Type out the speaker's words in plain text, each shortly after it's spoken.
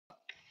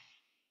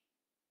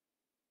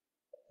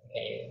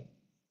Can you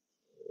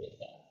read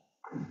that?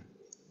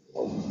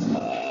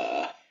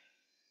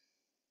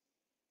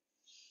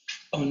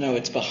 Oh no,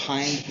 it's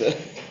behind the.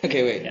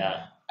 Okay, wait.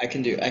 Yeah. I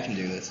can do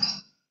this.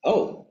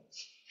 Oh,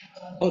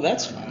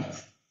 that's fun.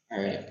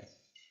 All right.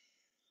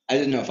 I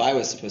didn't know if I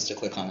was supposed to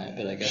click on it,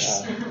 but I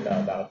guess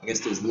No. I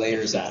guess there's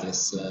layers of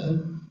this.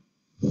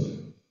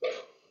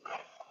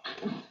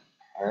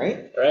 All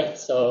right.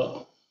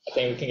 So I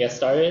think we can get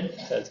started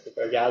as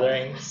people are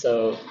gathering.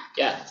 So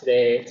yeah,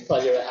 today it's a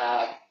pleasure to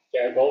have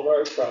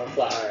Goldberg from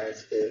Flatiron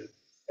who's going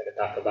to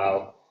talk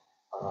about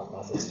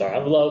massive star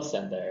envelopes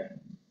and their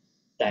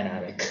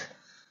dynamic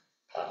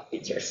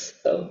features.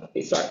 So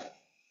please start.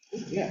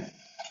 Yeah.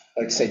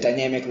 Like to say,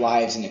 dynamic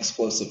lives and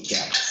explosive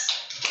deaths.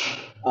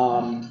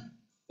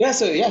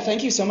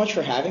 Thank you so much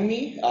for having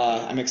me.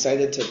 I'm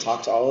excited to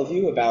talk to all of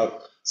you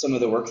about some of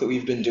the work that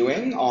we've been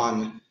doing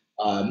on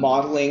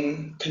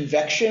modeling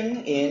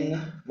convection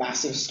in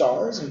massive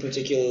stars, and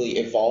particularly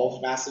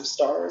evolved massive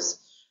stars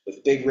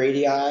with big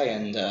radii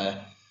and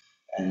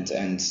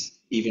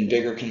even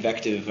bigger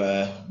convective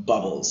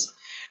bubbles.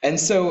 And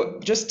so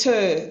just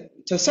to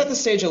set the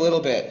stage a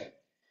little bit,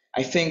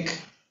 I think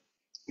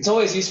it's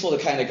always useful to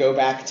kind of go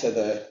back to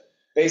the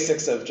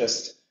basics of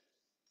just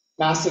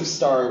massive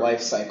star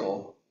life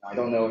cycle. I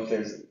don't know if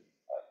there's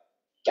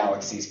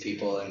galaxies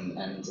people and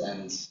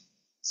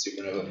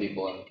supernova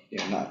people,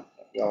 and not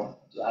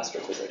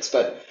astrophysics,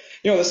 but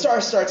the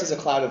star starts as a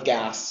cloud of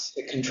gas.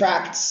 It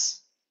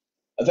contracts,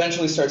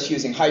 eventually starts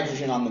fusing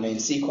hydrogen on the main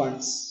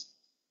sequence,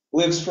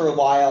 lives for a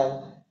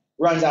while,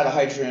 runs out of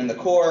hydrogen in the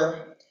core.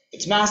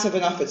 It's massive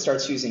enough, it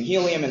starts fusing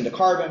helium into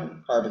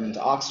carbon, carbon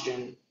into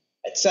oxygen,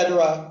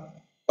 etc.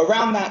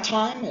 Around that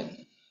time,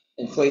 it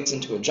inflates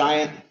into a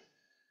giant,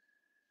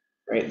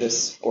 right?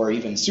 Or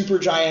even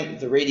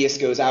supergiant. The radius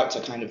goes out to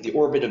kind of the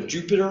orbit of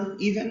Jupiter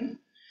even.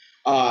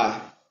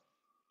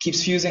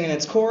 Keeps fusing in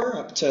its core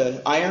up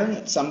to iron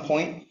at some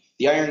point.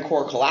 The iron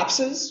core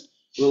collapses,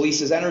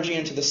 releases energy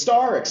into the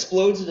star,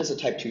 explodes it as a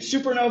type 2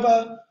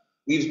 supernova,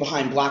 leaves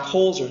behind black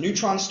holes or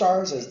neutron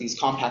stars as these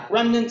compact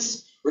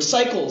remnants,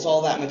 recycles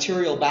all that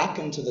material back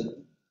into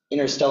the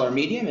interstellar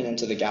medium and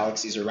into the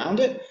galaxies around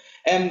it,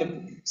 and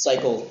the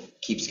cycle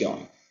keeps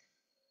going,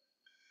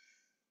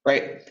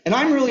 right? And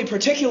I'm really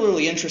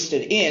particularly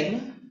interested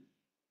in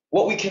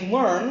what we can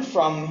learn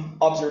from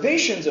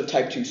observations of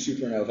type 2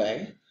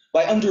 supernovae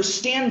by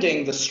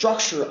understanding the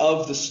structure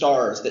of the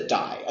stars that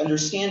die,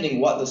 understanding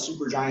what the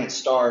supergiant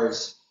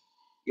stars,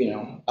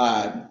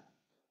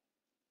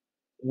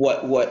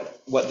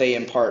 what they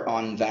impart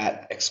on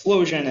that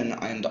explosion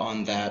and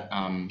on that,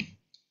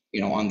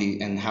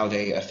 and how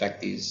they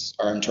affect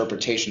our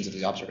interpretations of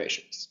these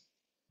observations.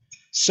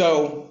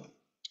 So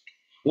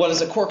what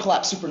does a core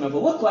collapse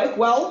supernova look like?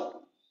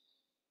 Well,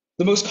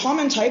 the most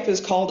common type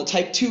is called a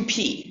type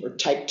 2P, or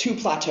type 2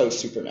 plateau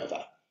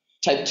supernova.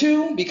 Type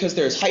 2, because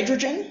there's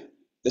hydrogen.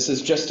 This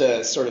is just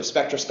a sort of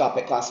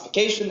spectroscopic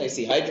classification. They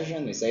see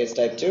hydrogen, they say it's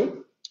type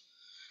 2.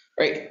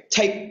 Right?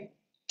 Type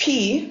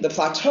P, the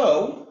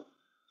plateau,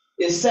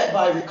 is set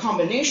by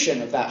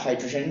recombination of that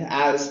hydrogen.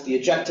 As the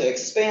ejecta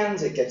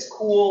expands, it gets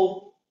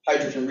cool,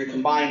 hydrogen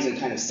recombines and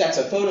kind of sets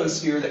a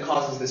photosphere that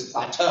causes this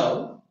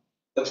plateau.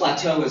 The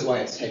plateau is why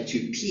it's type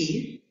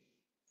 2P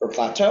for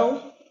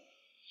plateau.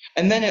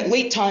 And then at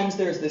late times,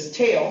 there's this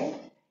tail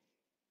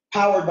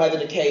powered by the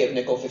decay of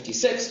nickel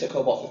 56 to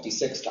cobalt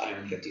 56 to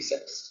iron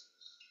 56,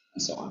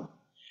 and so on.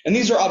 And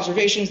these are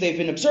observations, they've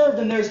been observed,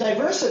 and there's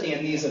diversity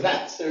in these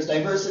events. There's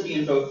diversity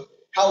in both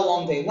how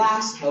long they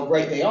last, how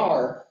bright they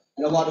are,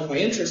 and a lot of my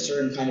interests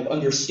are in kind of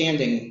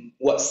understanding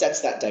what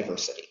sets that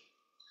diversity.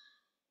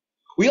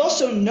 We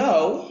also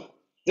know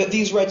that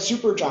these red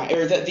supergiant,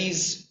 or that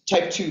these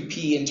type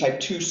 2P and type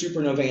 2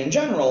 supernovae in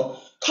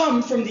general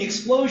come from the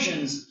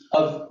explosions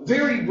of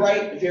very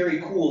bright,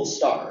 very cool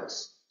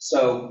stars.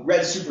 So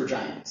red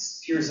supergiants.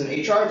 Here's an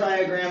HR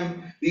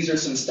diagram. These are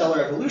some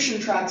stellar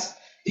evolution tracks.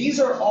 These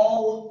are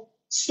all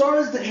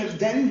stars that have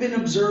then been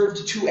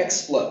observed to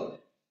explode.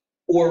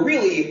 Or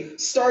really,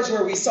 stars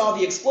where we saw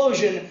the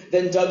explosion,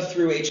 then dug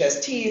through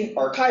HST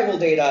archival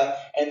data,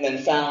 and then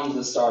found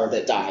the star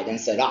that died and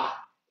said,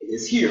 it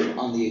is here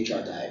on the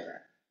HR diagram.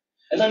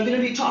 And I'm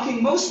going to be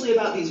talking mostly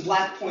about these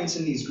black points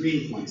and these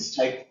green points,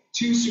 type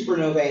 2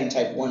 supernovae and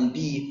type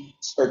 1b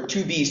or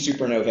 2b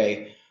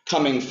supernovae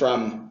coming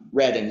from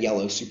red and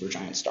yellow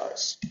supergiant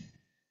stars.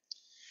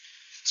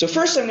 So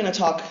first I'm going to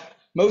talk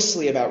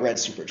mostly about red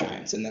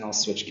supergiants, and then I'll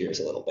switch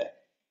gears a little bit.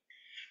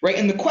 Right,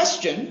 and the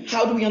question,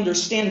 how do we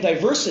understand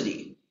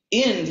diversity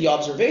in the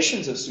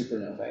observations of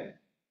supernovae,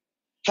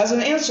 has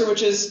an answer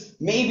which is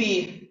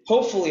maybe,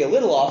 hopefully, a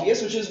little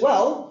obvious, which is,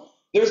 well,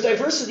 there's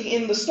diversity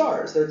in the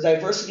stars. There's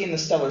diversity in the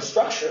stellar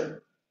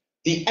structure,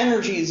 the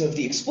energies of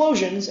the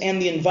explosions, and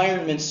the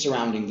environments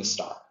surrounding the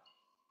star.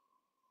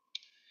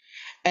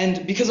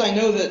 And because I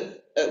know that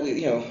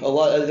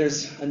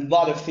there's a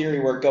lot of theory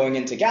work going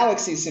into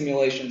galaxy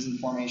simulations and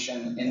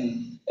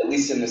formation, at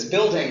least in this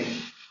building,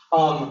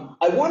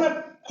 I want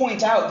to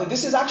point out that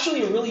this is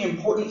actually a really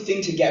important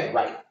thing to get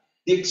right,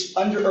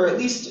 or at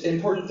least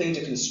important thing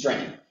to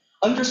constrain.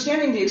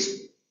 Understanding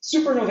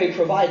supernovae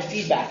provide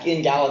feedback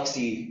in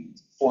galaxy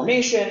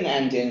formation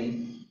and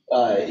in,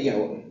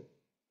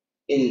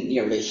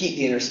 they heat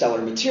the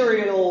interstellar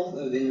material,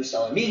 the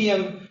interstellar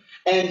medium.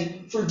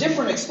 And for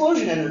different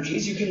explosion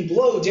energies, you can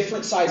blow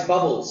different sized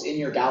bubbles in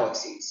your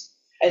galaxies.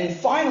 And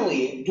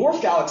finally,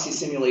 dwarf galaxy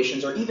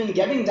simulations are even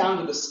getting down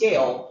to the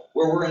scale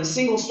where we're in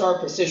single star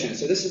precision.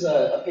 So this is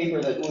a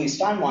paper that Uli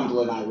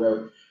Steinwandel and I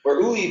wrote, where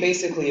Uli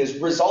basically is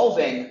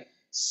resolving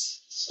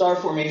star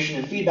formation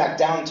and feedback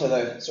down to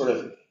the sort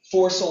of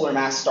 4 solar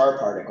mass star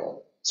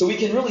particle. So we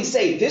can really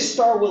say this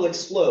star will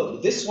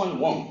explode, this one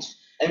won't.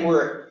 And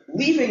we're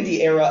leaving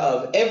the era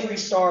of every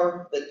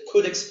star that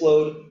could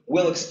explode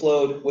will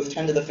explode with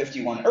 10 to the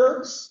 51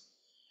 ergs,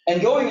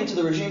 and going into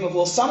the regime of,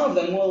 well, some of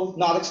them will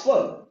not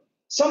explode.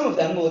 Some of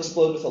them will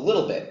explode with a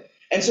little bit.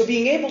 And so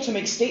being able to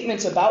make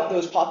statements about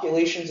those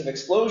populations of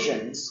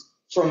explosions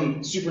from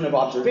supernova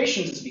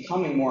observations is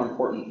becoming more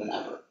important than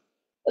ever,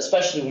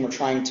 especially when we're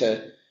trying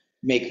to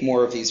make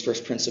more of these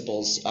first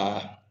principles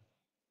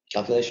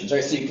calculations.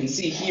 Right? So you can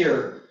see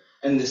here,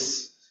 and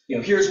this,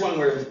 here's one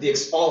where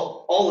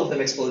all of them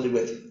exploded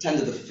with 10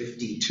 to the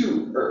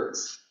 52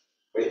 ergs.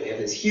 Right? They have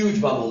these huge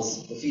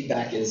bubbles. The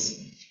feedback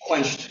is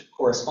quenched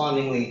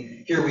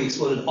correspondingly. Here we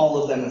exploded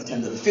all of them with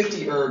 10 to the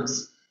 50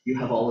 ergs. You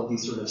have all of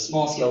these sort of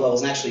small scale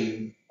levels, and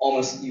actually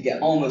you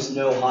get almost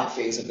no hot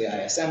phase of the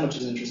ISM, which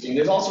is interesting.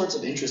 There's all sorts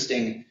of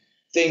interesting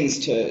things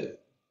to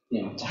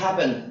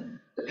happen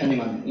depending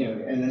on,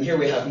 and then here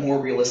we have more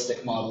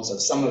realistic models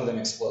of some of them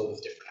explode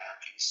with different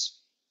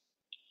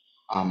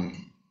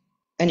energies.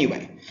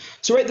 Anyway,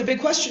 so right, the big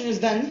question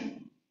is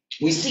then,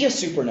 we see a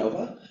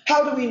supernova.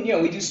 How do we,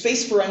 we do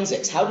space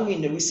forensics. How do we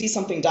know, we see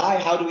something die,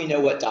 how do we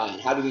know what died?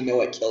 How do we know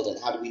what killed it?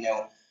 How do we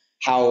know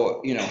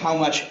how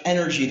much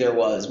energy there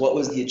was? What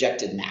was the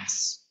ejected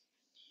mass?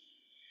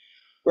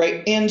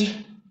 Right,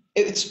 and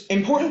it's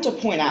important to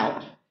point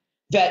out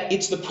that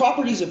it's the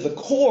properties of the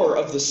core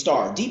of the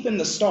star, deep in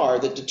the star,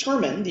 that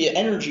determine the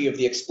energy of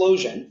the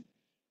explosion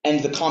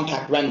and the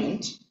compact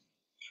remnant.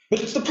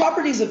 But it's the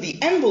properties of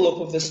the envelope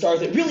of the star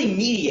that really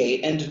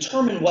mediate and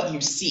determine what you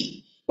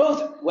see,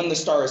 both when the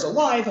star is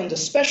alive and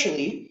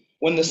especially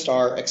when the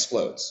star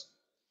explodes.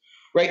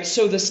 Right,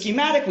 so the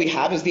schematic we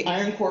have is the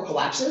iron core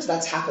collapses,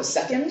 that's half a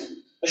second.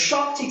 A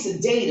shock takes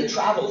a day to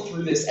travel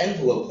through this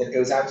envelope that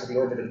goes out to the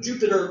orbit of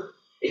Jupiter.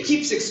 It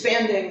keeps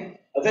expanding.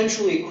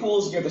 Eventually it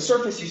cools near the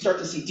surface. You start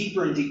to see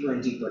deeper and deeper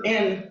and deeper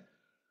in,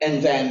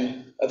 and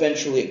then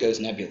eventually it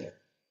goes nebular.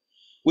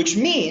 Which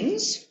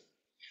means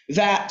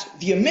that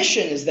the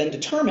emission is then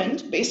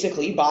determined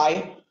basically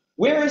by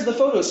where is the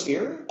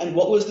photosphere and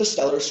what was the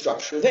stellar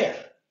structure there.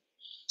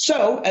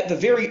 So at the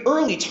very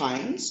early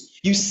times,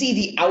 you see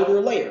the outer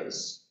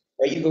layers,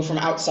 right? You go from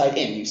outside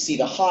in. You see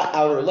the hot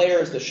outer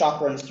layers, the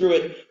shock runs through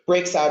it,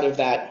 breaks out of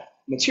that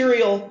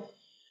material.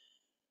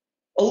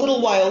 A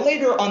little while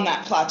later on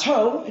that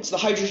plateau, it's the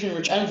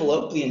hydrogen-rich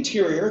envelope, the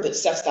interior, that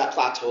sets that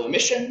plateau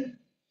emission.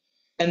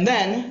 And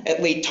then,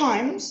 at late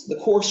times, the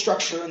core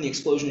structure and the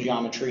explosion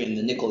geometry and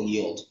the nickel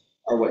yield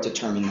are what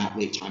determine that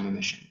late time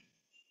emission.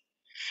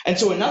 And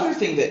so another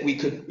thing that we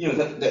could,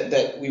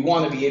 that we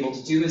want to be able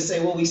to do is say,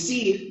 well, we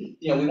see,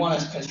 we want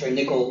to constrain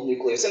nickel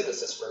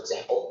nucleosynthesis, for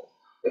example.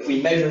 If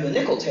we measure the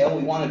nickel tail,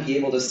 we want to be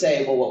able to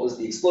say, well, what was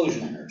the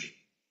explosion energy?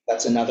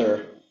 That's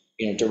another,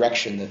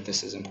 direction that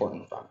this is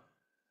important from.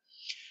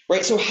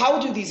 Right, so how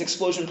do these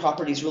explosion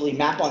properties really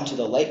map onto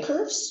the light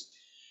curves?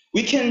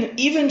 We can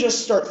even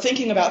just start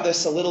thinking about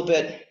this a little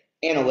bit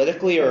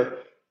analytically, or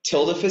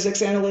tilde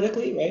physics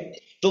analytically, right?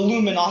 The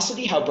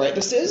luminosity, how bright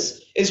this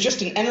is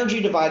just an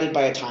energy divided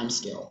by a time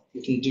scale.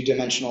 We can do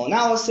dimensional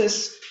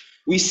analysis.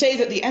 We say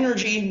that the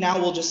energy, now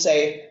we'll just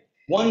say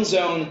one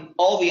zone,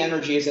 all the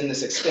energy is in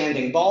this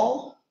expanding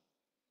ball,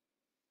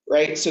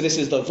 right? So this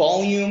is the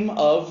volume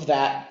of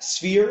that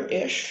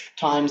sphere-ish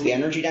times the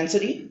energy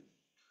density.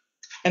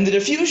 And the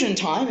diffusion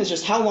time is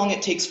just how long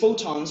it takes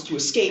photons to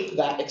escape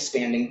that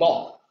expanding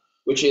ball,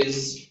 which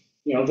is,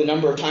 the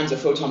number of times a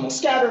photon will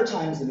scatter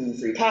times the mean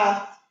free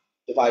path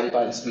divided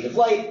by the speed of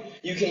light.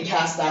 You can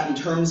cast that in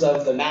terms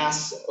of the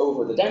mass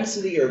over the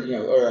density,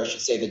 or I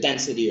should say the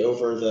density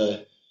over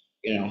the,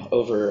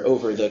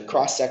 over the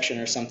cross section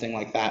or something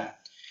like that.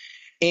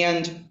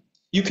 And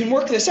you can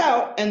work this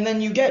out, and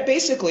then you get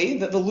basically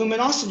that the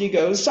luminosity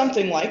goes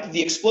something like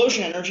the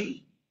explosion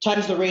energy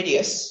times the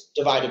radius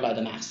divided by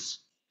the mass.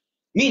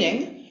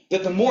 Meaning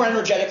that the more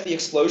energetic the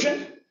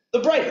explosion, the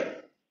brighter.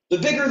 The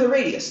bigger the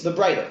radius, the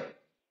brighter.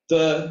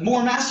 The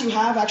more mass you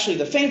have, actually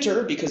the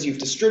fainter, because you've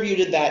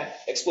distributed that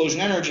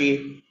explosion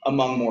energy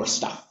among more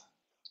stuff.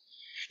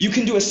 You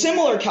can do a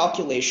similar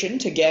calculation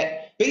to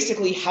get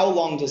basically how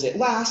long does it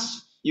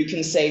last. You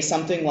can say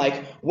something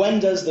like, when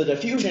does the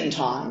diffusion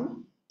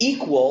time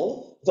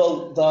equal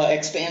the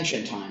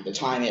expansion time, the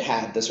time it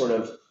had, the sort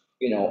of,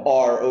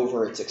 r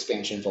over its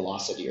expansion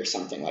velocity or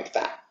something like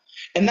that.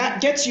 And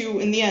that gets you,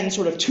 in the end,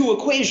 sort of two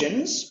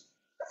equations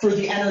for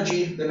the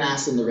energy, the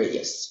mass, and the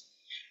radius.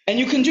 And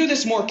you can do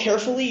this more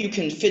carefully. You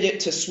can fit it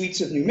to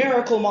suites of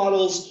numerical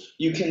models.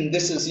 You can,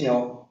 this is,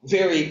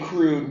 very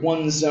crude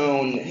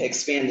one-zone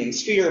expanding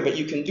sphere, but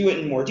you can do it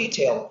in more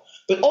detail.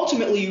 But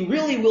ultimately, you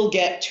really will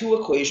get two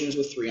equations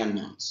with three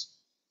unknowns.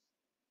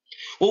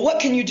 Well, what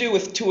can you do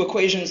with two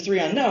equations, three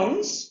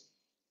unknowns?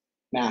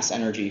 Mass,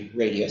 energy,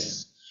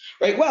 radius.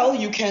 Right? Well,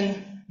 you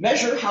can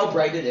measure how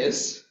bright it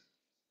is,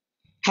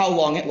 how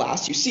long it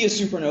lasts. You see a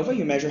supernova,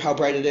 you measure how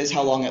bright it is,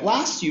 how long it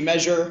lasts. You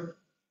measure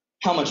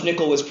how much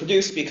nickel was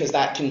produced, because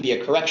that can be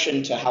a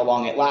correction to how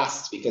long it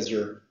lasts because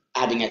you're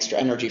adding extra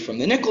energy from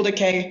the nickel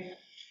decay.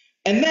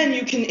 And then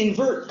you can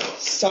invert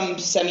some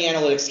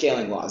semi-analytic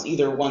scaling laws,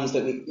 either ones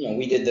that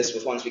we did this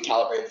with ones we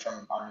calibrated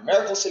from our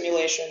numerical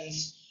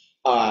simulations,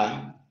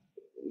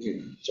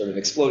 sort of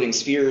exploding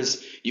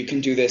spheres. You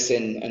can do this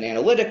in an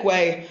analytic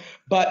way.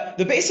 But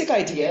the basic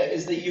idea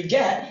is that you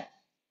get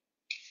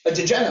a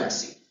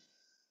degeneracy,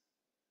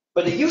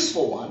 but a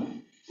useful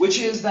one, which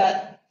is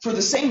that for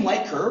the same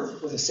light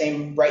curve with the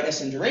same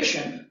brightness and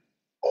duration,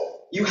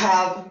 you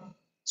have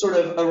sort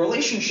of a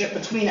relationship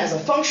between, as a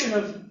function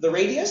of the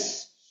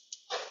radius,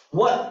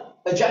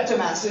 what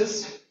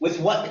ejectomasses with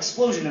what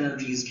explosion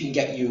energies can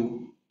get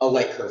you a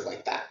light curve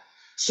like that.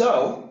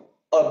 So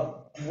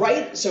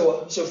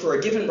for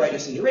a given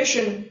brightness and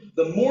duration,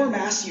 the more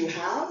mass you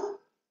have,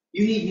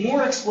 you need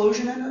more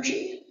explosion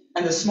energy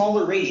and a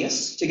smaller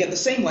radius to get the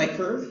same light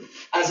curve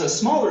as a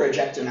smaller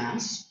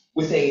ejectomass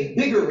with a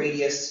bigger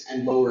radius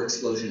and lower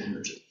explosion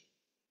energy.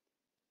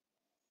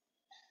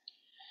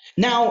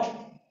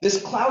 Now,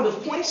 this cloud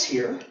of points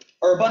here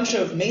are a bunch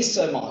of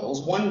MESA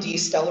models, 1D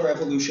stellar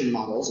evolution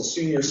models,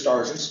 assume your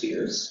stars are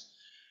spheres,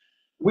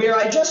 where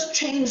I just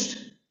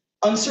changed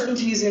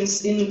uncertainties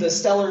in the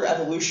stellar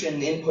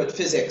evolution input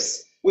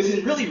physics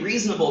within really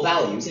reasonable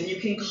values, and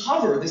you can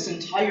cover this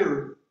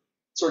entire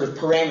sort of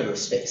parameter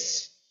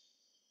space,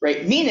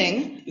 right?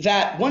 Meaning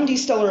that 1D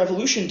stellar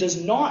evolution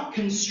does not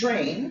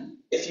constrain,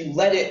 if you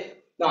let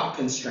it not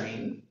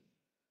constrain,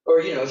 or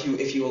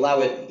if you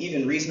allow it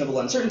even reasonable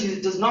uncertainties,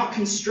 it does not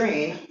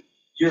constrain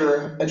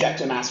your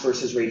ejectomass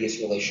versus radius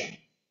relation.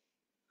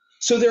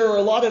 So there are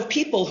a lot of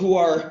people who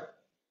are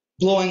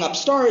blowing up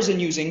stars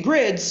and using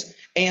grids,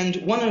 and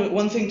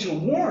one thing to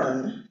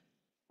warn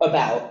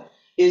about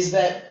is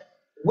that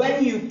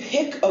when you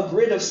pick a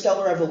grid of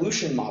stellar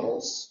evolution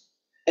models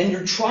and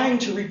you're trying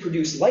to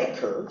reproduce light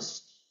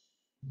curves,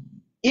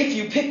 if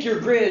you pick your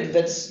grid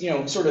that's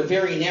sort of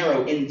very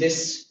narrow in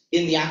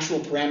the actual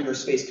parameter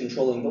space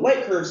controlling the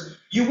light curves,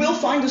 you will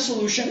find a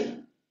solution.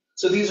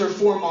 So these are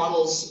 4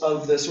 models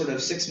of the sort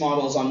of 6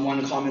 models on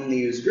one commonly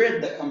used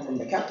grid that come from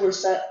the Kepler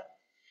set.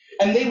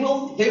 And they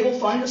will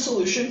find a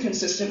solution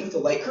consistent with the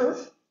light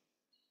curve.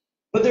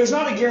 But there's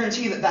not a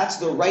guarantee that that's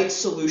the right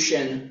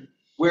solution,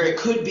 where it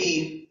could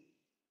be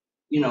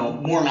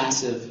more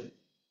massive,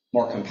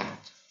 more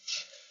compact.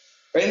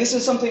 Right? And this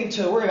is something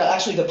to worry about.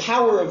 Actually, the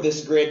power of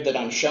this grid that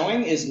I'm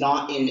showing is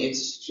not in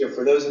its,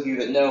 for those of you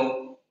that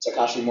know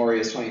Takashi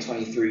Moriya's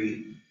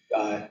 2023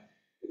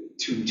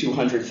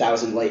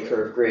 200,000 light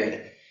curve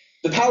grid,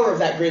 the power of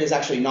that grid is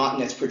actually not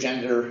in its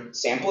progenitor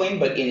sampling,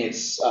 but in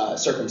its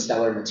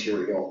circumstellar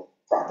material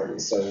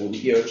properties. So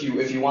if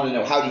you want to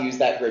know how to use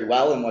that grid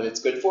well and what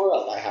it's good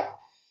for, I have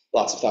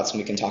lots of thoughts, and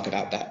we can talk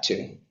about that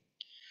too.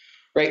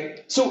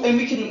 Right? So, and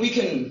we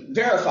can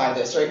verify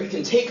this, right? We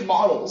can take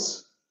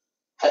models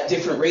at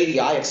different radii,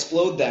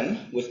 explode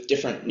them with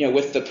different,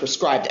 with the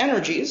prescribed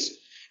energies,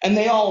 and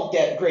they all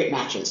get great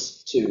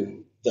matches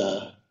to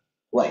the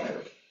light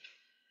curve.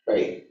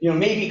 Right?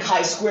 Maybe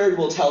chi-squared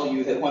will tell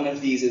you that one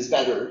of these is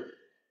better,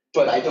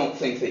 but I don't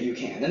think that you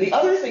can. And the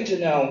other thing to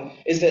know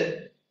is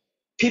that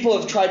people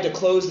have tried to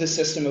close this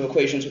system of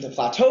equations with a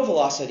plateau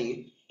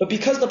velocity, but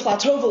because the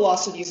plateau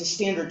velocity is a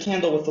standard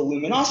candle with the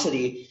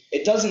luminosity,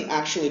 it doesn't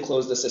actually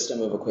close the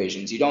system of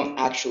equations. You don't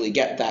actually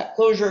get that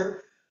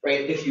closure,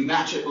 right? If you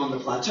match it on the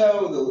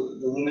plateau,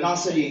 the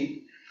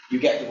luminosity, you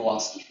get the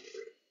velocity.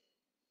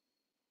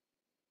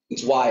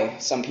 It's why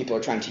some people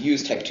are trying to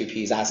use type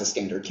 2Ps as a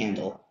standard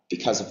candle,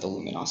 because of the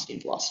luminosity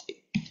and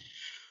velocity.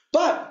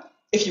 But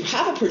if you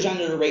have a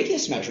progenitor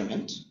radius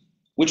measurement,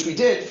 which we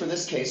did for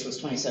this case was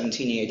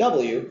 2017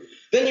 EAW,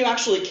 then you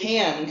actually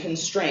can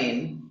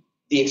constrain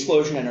the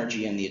explosion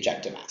energy and the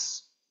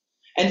ejectomass.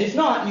 And if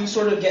not, you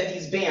sort of get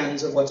these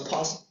bands of what's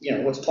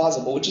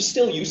plausible, which is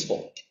still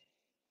useful.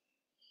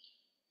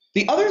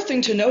 The other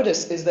thing to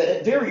notice is that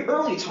at very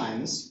early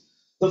times,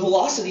 the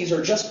velocities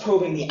are just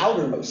probing the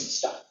outermost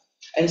stuff.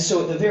 And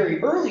so at the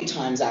very early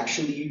times,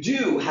 actually, you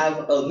do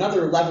have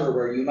another lever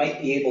where you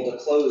might be able to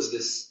close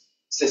this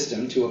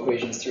system to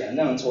equations 3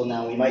 unknowns. Well,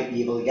 now we might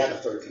be able to get a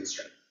third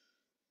constraint.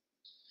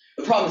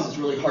 The problem is it's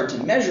really hard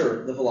to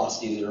measure the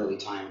velocity in the early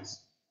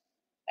times.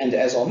 And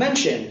as I'll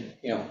mention,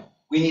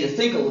 we need to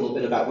think a little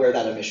bit about where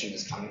that emission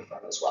is coming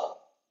from as well.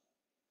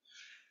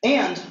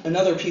 And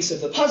another piece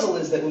of the puzzle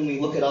is that when we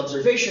look at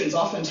observations,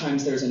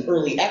 oftentimes there's an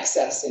early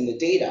excess in the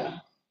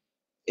data,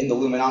 in the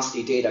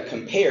luminosity data,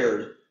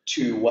 compared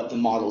to what the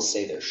models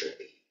say there should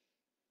be.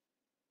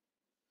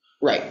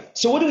 Right,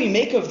 so what do we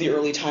make of the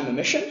early time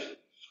emission?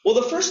 Well,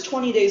 the first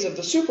 20 days of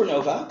the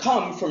supernova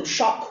come from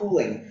shock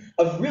cooling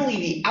of really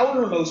the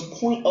outermost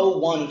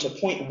 0.01 to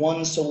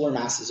 0.1 solar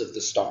masses of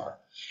the star.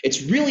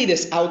 It's really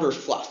this outer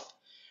fluff,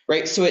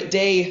 right? So at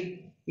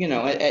day,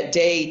 at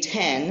day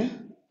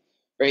 10,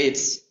 right,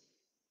 it's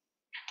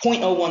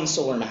 0.01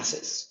 solar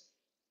masses.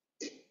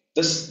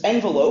 This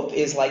envelope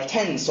is like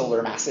 10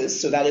 solar masses,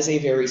 so that is a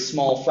very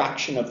small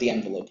fraction of the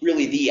envelope,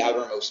 really the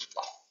outermost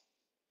fluff,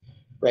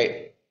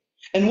 right?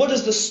 And what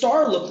does the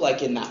star look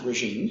like in that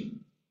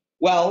regime?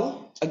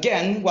 Well,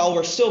 again, while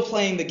we're still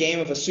playing the game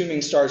of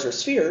assuming stars are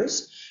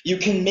spheres, you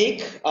can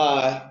make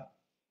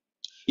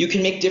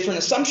different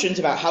assumptions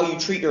about how you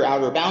treat your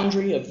outer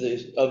boundary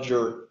of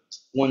your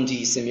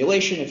 1D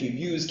simulation. If you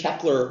use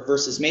Kepler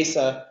versus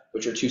MESA,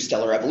 which are two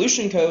stellar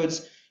evolution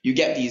codes, you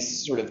get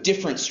these sort of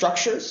different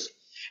structures.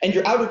 And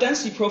your outer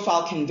density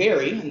profile can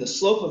vary, and the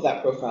slope of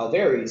that profile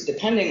varies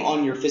depending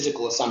on your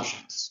physical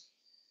assumptions.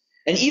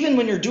 And even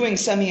when you're doing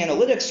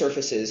semi-analytic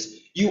surfaces,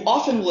 you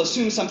often will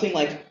assume something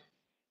like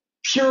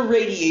pure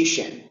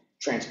radiation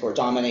transport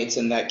dominates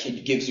and that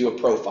gives you a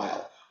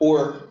profile,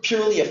 or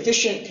purely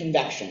efficient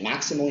convection,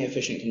 maximally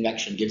efficient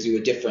convection gives you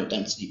a different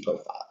density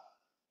profile,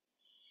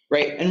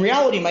 right? And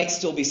reality might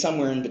still be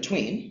somewhere in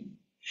between.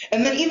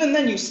 And then even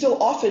then, you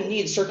still often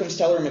need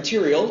circumstellar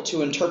material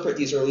to interpret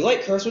these early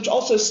light curves, which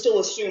also still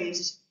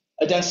assumes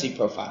a density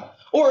profile.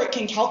 Or it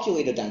can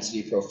calculate a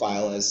density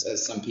profile,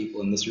 as some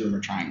people in this room are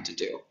trying to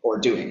do, or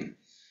doing,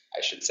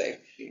 I should say.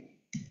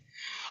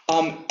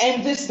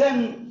 And this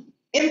then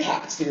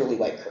impacts the early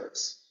light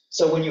curves.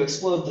 So when you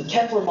explode the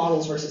Kepler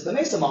models versus the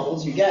MESA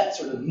models, you get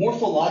sort of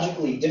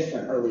morphologically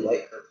different early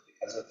light curves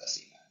because of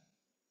this,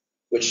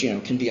 which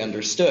can be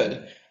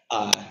understood,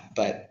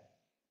 but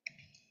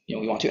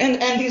we want to.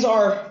 And these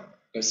are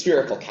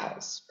spherical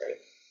cows, right?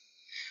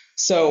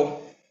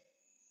 So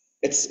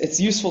it's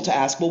useful to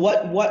ask, well,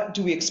 what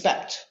do we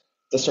expect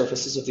the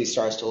surfaces of these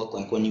stars to look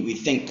like when we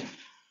think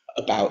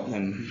about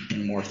them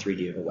in more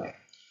 3D of a way?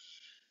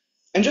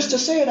 And just to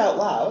say it out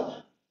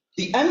loud,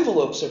 the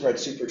envelopes of red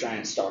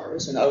supergiant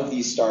stars and of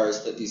these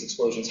stars that these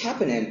explosions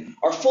happen in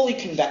are fully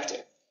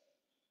convective.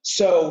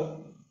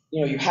 So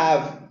you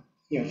have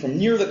from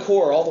near the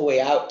core all the way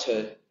out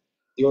to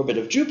the orbit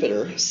of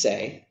Jupiter,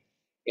 say,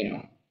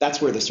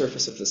 that's where the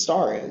surface of the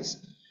star is.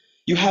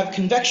 You have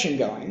convection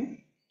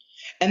going,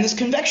 and this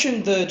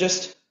convection, the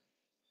just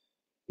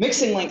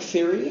mixing length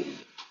theory,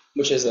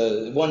 which is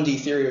a 1D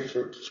theory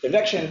for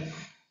convection,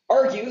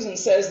 argues and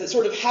says that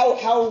sort of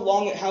how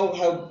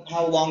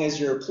long is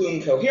your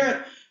plume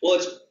coherent? Well,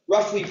 it's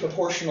roughly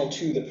proportional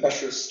to the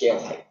pressure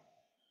scale height,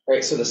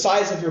 right? So the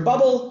size of your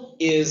bubble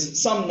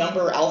is some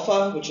number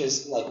alpha, which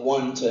is like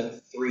 1 to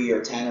 3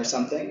 or 10 or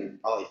something,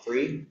 probably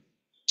 3,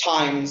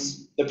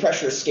 times the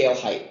pressure scale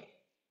height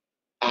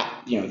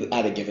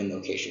at a given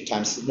location,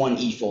 times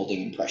 1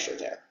 folding in pressure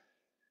there,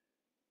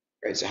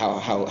 right? So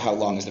how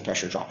long is the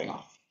pressure dropping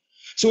off?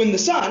 So in the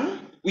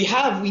sun,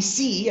 we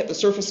see at the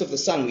surface of the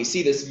sun, we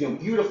see this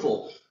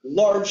beautiful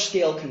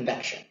large-scale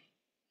convection,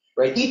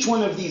 right? Each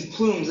one of these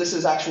plumes, this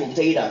is actual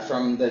data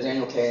from the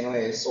Daniel K.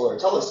 Inouye Solar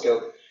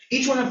Telescope.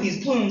 Each one of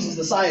these plumes is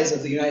the size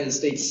of the United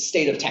States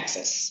state of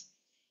Texas,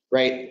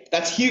 right?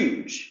 That's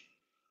huge.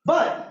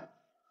 But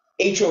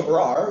H over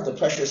R, the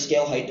pressure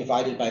scale height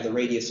divided by the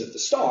radius of the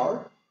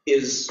star,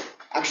 is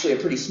actually a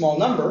pretty small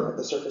number at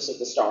the surface of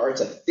the star.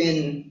 It's a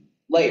thin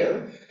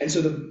layer, and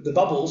so the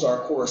bubbles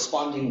are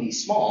correspondingly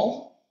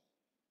small,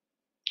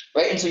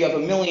 right? And so you have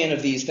 1 million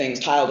of these things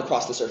tiled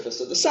across the surface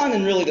of the sun,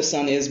 and really the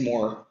sun is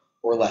more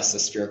or less a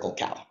spherical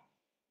cow,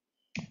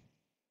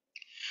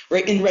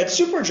 right? In red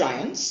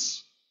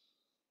supergiants,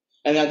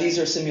 and now these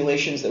are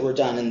simulations that were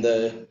done in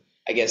the,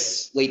 I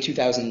guess, late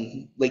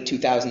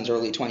 2000s,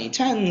 early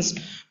 2010s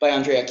by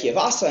Andrea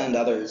Chiavassa and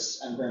others,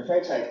 and Bernd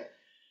Freytag,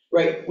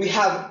 right? We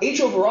have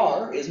H over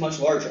R is much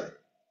larger,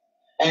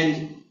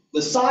 and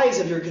the size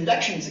of your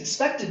convection is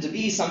expected to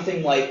be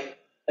something like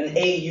an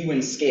AU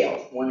in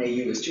scale. 1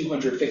 AU is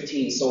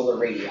 215 solar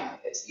radii.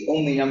 It's the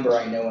only number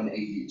I know in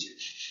AU2.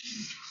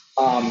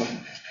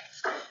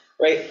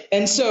 Right?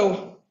 And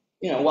so,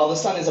 while the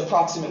sun is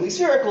approximately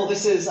spherical,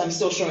 I'm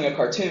still showing a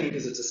cartoon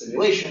because it's a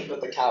simulation,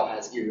 but the cow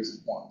has ears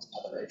and horns and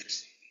other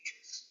interesting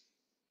features.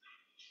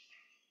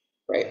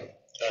 Right?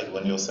 And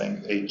when you're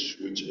saying H,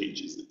 which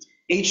H is it?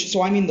 H,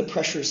 so I mean the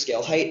pressure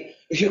scale height.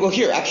 Well,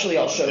 here, actually,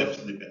 I'll show.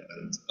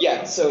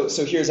 Yeah, so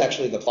here's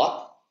actually the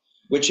plot,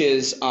 which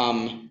is,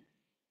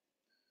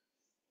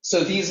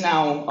 so these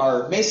now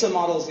are MESA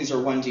models. These are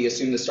 1D,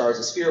 assume the star is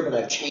a sphere, but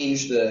I've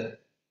changed the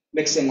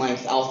mixing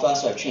length alpha,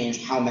 so I've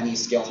changed how many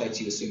scale heights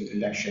you assume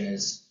convection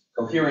is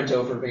coherent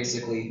over,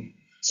 basically.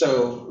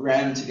 So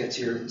Ren, to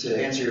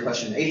answer your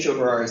question, H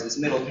over R is this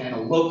middle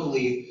panel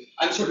locally.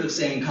 I'm sort of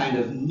saying kind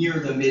of near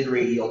the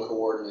mid-radial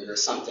coordinate or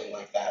something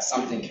like that,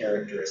 something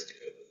characteristic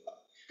of the flow.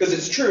 Because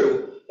it's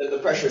true that the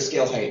pressure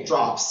scale height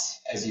drops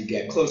as you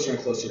get closer and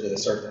closer to the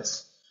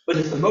surface. But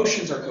if the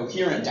motions are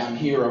coherent down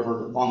here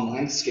over long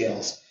length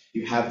scales,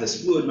 you have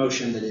this fluid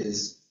motion that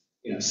is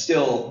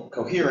still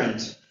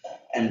coherent,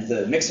 and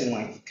the mixing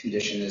length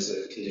condition is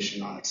a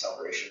condition on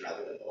acceleration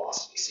rather than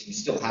velocity. So you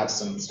still have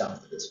some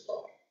stuff that is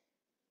flowing.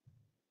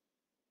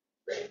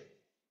 Great.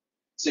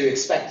 So you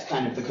expect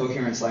kind of the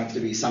coherence length to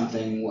be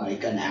something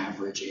like an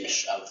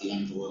average-ish of the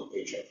envelope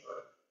H over,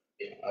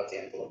 of the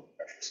envelope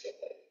pressure scale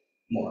plate,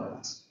 more or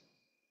less.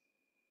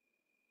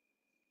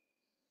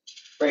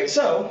 Right,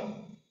 so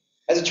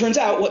as it turns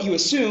out, what you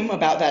assume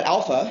about that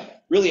alpha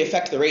really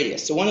affect the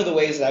radius. So one of the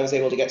ways that I was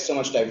able to get so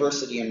much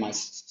diversity in my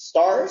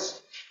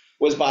stars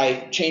was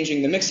by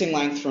changing the mixing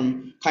length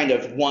from kind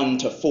of 1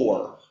 to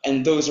 4.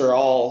 And those are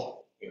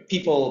all,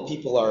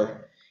 people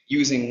are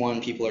using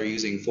 1, people are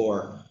using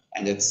 4,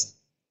 and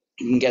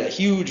you can get a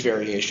huge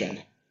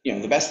variation.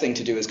 The best thing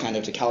to do is kind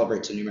of to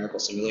calibrate to numerical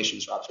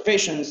simulations or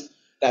observations.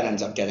 That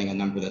ends up getting a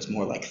number that's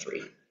more like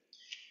 3.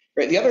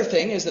 Right, the other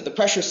thing is that the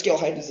pressure scale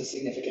height is a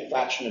significant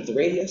fraction of the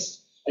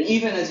radius. And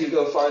even as you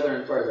go farther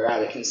and farther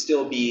out, it can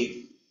still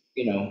be,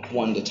 1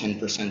 to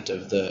 10%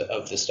 of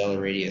the stellar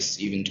radius,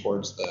 even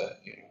towards the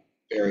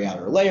very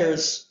outer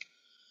layers.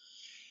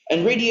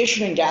 And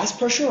radiation and gas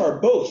pressure are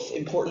both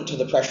important to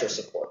the pressure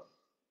support.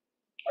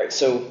 Right,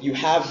 so you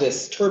have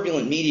this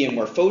turbulent medium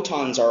where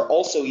photons are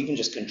also even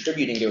just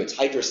contributing to its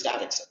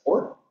hydrostatic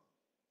support.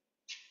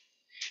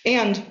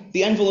 And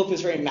the envelope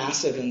is very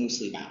massive and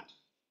loosely bound.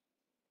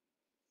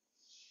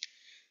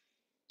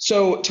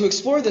 So to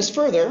explore this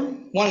further,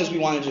 one is we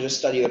wanted to just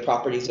study the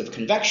properties of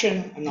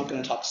convection. I'm not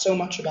going to talk so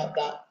much about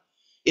that.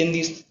 We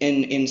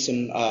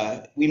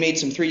made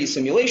some 3D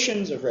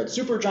simulations of red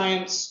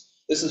supergiants.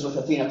 This is with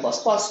Athena++, with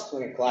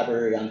a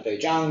collaborator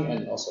Yanfei Zhang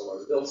and also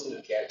Lars Bilson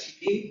at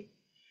KITP.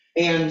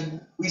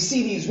 And we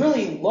see these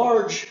really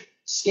large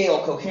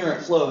scale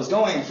coherent flows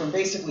going from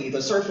basically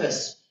the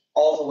surface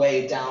all the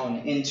way down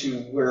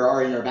into where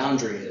our inner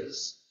boundary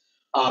is.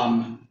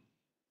 The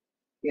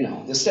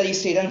steady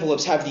state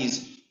envelopes have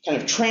these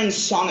kind of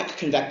transonic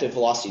convective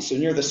velocities. So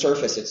near the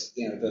surface, it's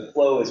the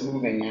flow is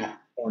moving at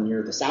or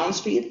near the sound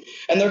speed,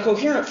 and they're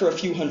coherent for a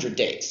few hundred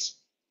days.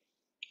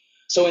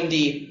 So in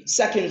the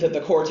second that the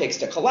core takes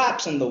to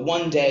collapse and the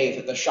 1 day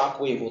that the shock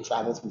wave will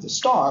travel through the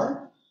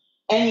star,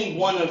 any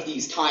one of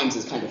these times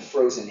is kind of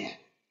frozen in.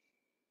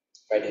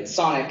 Right? It's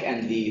sonic,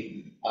 and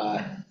the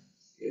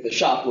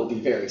shock will be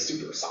very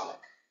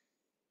supersonic.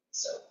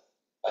 So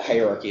a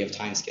hierarchy of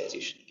timescales. You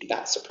shouldn't be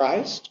that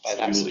surprised by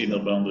that. The inner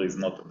boundary is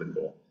not at the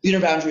core. The inner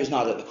boundary is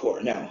not at the core,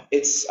 no.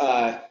 It's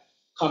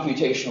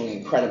computationally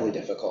incredibly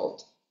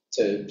difficult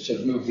to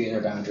move the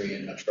inner boundary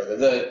in much further.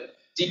 The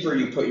deeper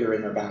you put your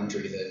inner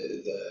boundary,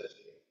 the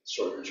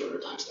shorter and shorter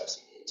time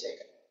steps you need to take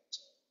to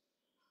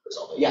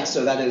resolve it. Yeah,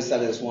 so that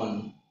is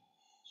one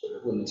sort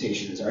of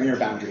limitation, is our inner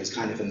boundary is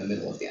kind of in the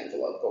middle of the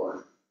envelope,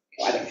 or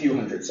at a few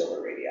hundred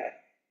solar radii.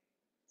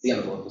 The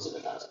envelope is at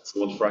 1,000.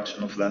 So what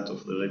fraction of that,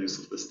 of the radius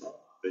of the star?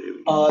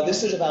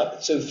 This is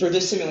about, so for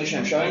this simulation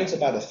I'm showing, it's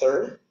about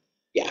 1/3.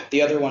 Yeah,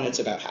 the other one, it's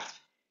about half.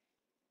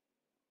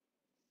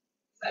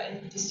 Is that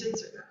in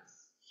distance or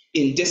mass?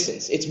 In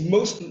distance. It's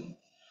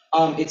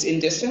in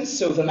distance,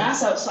 so the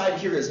mass outside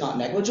here is not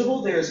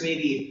negligible. There's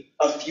maybe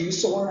a few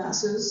solar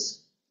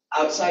masses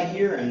outside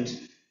here and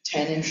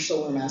 10-ish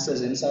solar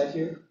masses inside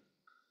here.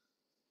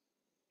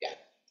 Yeah.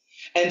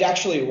 And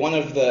actually, one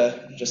of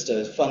just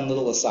a fun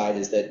little aside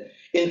is that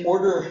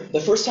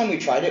the first time we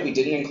tried it, we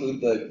didn't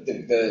include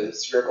the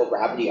spherical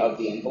gravity of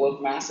the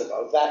envelope mass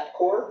above that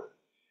core.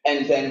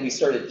 And then we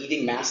started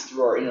eating mass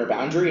through our inner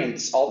boundary, and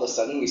all of a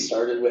sudden we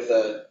started with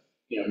a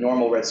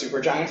normal red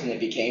supergiant, and it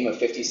became a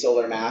 50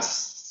 solar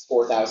mass,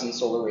 4,000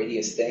 solar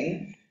radius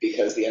thing,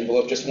 because the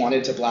envelope just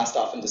wanted to blast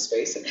off into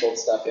space and pulled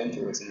stuff in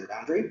through its inner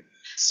boundary.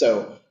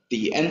 So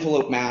the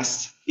envelope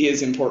mass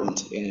is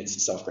important in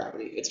its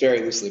self-gravity. It's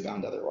very loosely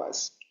bound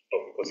otherwise.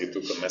 Oh, because you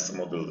took a mass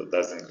model that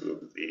does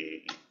include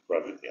the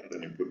gravity, and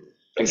then you put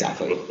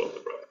Exactly. the gravity.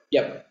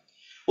 Yep.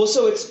 Well,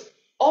 so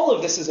all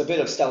of this is a bit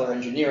of stellar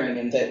engineering,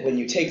 in that when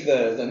you take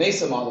the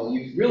MESA model,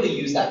 you really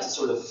use that to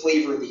sort of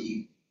flavor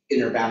the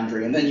inner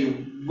boundary, and then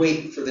you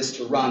wait for this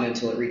to run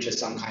until it reaches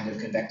some kind of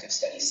convective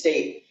steady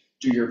state.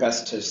 Do your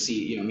best to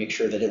see, make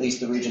sure that at least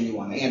the region you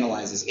want to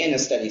analyze is in a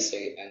steady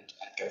state, and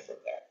go from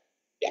there.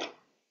 Yeah.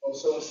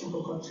 Also, a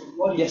simple question.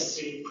 What is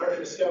the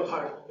pressure scale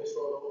height of this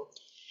model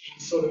in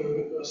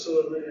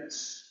solar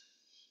minutes?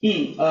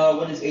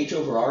 What is H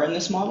over R in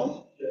this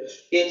model?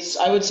 Yes.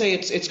 I would say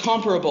it's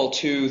comparable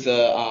to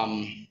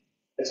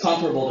it's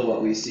comparable to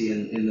what we see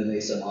in the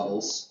MESA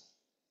models.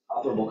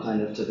 Comparable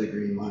kind of to the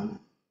green line,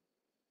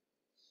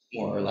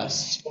 more or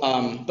less.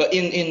 But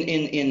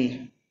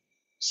in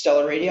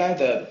stellar radii,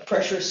 the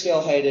pressure scale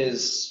height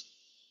is,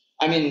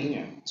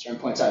 Stern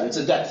points out, it's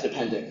a depth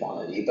dependent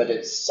quantity, but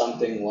it's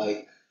something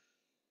like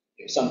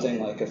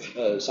a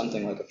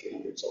few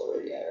hundred solar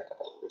radii or a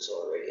couple hundred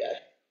solar radii.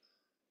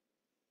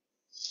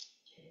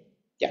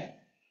 Yeah.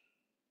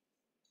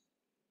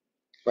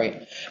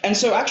 Right. And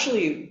so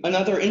actually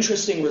another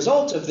interesting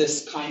result of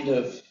this kind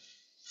of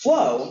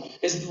flow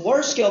is the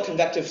large-scale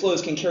convective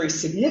flows can carry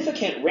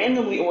significant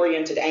randomly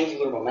oriented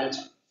angular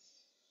momentum.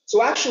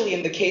 So actually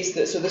in the case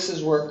so this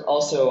is work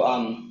also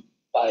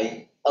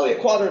by Elliot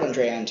Quadrant,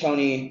 Andrea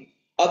Antoni,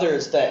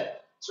 others,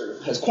 that sort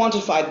of has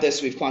quantified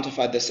this. We've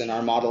quantified this in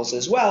our models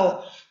as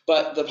well.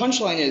 But the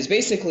punchline is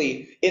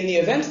basically, in the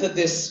event that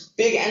this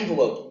big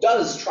envelope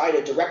does try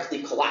to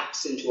directly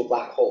collapse into a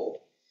black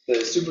hole, the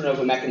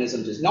supernova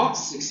mechanism does not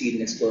succeed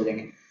in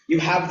exploding, you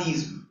have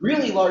these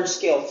really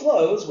large-scale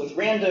flows with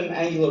random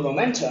angular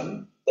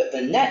momentum, that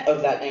the net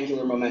of that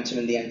angular momentum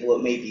in the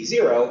envelope may be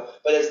zero,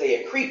 but as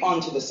they accrete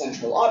onto the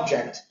central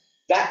object,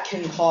 that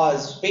can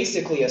cause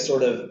basically a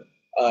sort of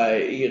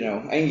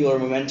angular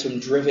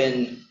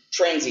momentum-driven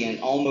transient,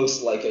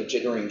 almost like a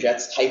jittering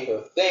jets type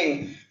of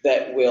thing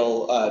that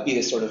will be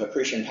this sort of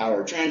accretion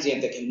powered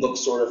transient that can look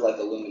sort of like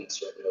a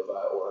luminous red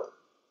nova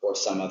or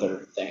some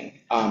other thing.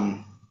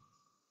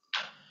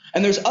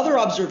 And there's other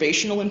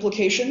observational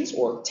implications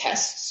or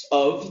tests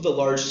of the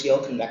large scale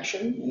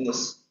convection in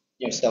this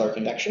stellar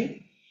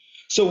convection.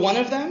 So one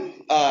of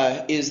them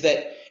is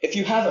that if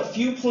you have a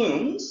few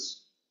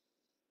plumes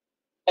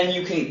and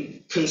you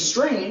can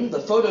constrain the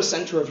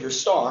photocenter of your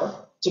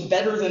star to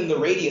better than the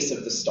radius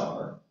of the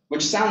star,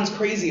 which sounds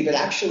crazy, but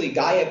actually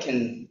Gaia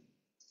can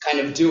kind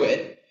of do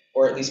it,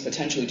 or at least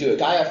potentially do it.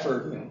 Gaia,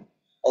 for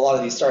a lot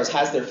of these stars,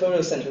 has their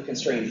photocenter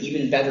constrained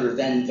even better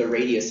than the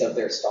radius of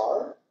their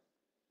star.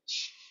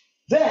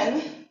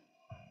 Then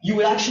you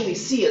would actually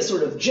see a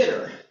sort of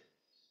jitter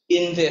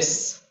in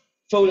this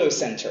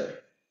photocenter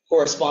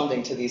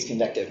corresponding to these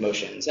convective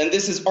motions. And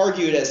this is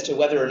argued as to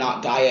whether or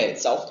not Gaia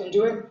itself can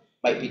do it.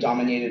 Might be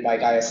dominated by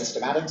Gaia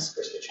systematics.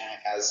 Chris Pachanek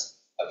has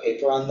a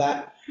paper on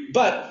that.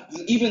 But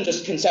even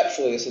just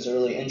conceptually, this is a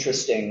really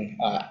interesting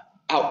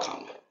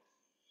outcome.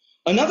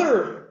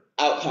 Another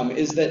outcome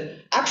is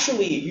that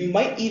actually you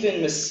might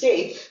even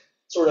mistake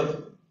sort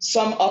of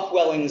some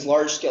upwellings,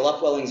 large-scale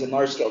upwellings and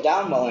large-scale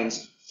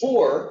downwellings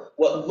for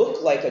what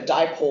look like a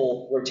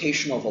dipole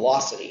rotational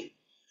velocity.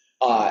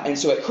 And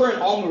so at current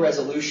ALMA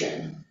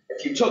resolution,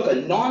 if you took a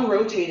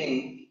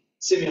non-rotating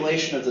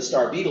simulation of the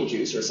star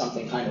Betelgeuse or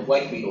something kind of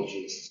like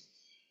Betelgeuse,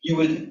 you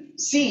would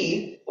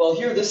see, well,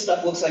 here this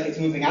stuff looks like it's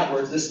moving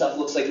outwards, this stuff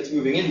looks like it's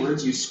moving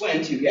inwards, you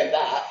squint, you get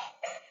that,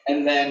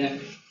 and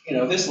then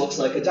this looks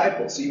like a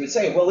dipole. So you would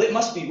say, well, it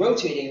must be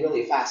rotating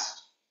really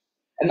fast.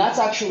 And that's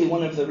actually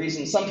one of the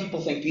reasons some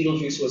people think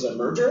Betelgeuse was a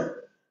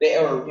merger,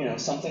 or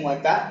something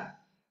like that.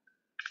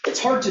 It's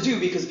hard to do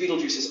because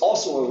Betelgeuse is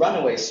also a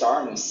runaway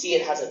star, and we see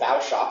it has a bow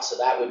shock, so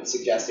that would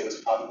suggest it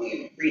was probably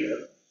an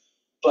accretor.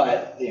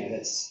 But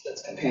its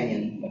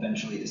companion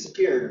eventually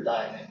disappeared or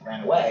died and it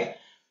ran away.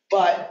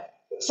 But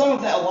a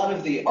lot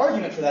of the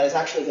argument for that is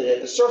actually that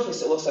at the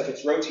surface it looks like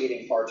it's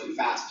rotating far too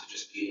fast to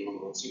just be a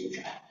normal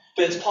supergiant.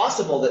 But it's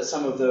possible that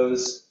some of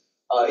those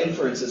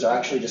inferences are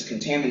actually just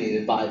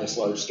contaminated by this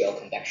large-scale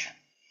convection.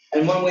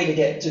 And one way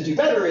to do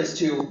better is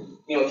to,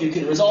 if you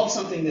can resolve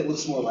something that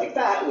looks more like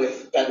that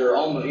with better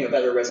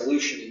better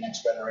resolution in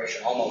next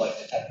generation, almost like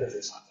detectors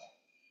or something,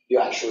 you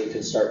actually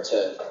could start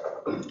to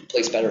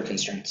place better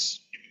constraints.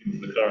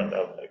 The current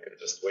outcome, you can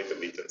just wait a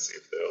bit and see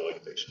if the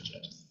orientation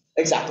changes.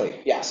 Exactly,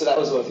 yeah. So that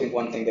was I think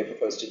one thing they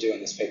proposed to do in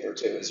this paper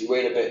too, is you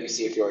wait a bit, you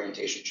see if the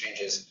orientation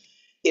changes.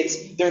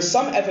 There's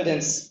some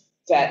evidence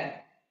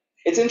that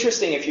it's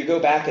interesting if you go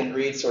back and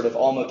read sort of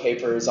ALMA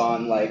papers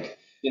on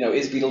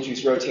is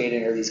Betelgeuse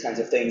rotating or these kinds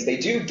of things. They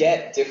do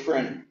get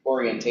different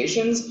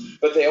orientations,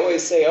 but they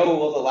always say, oh,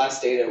 well, the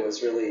last data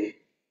was really,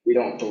 we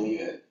don't believe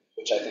it,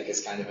 which I think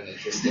is kind of an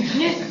interesting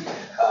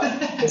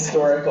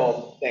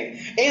historical thing.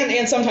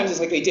 And sometimes it's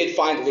like they did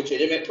find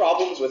legitimate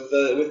problems with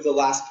the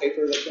last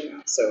paper that came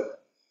out. So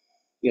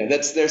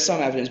there's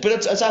some evidence, but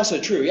it's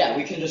also true. Yeah,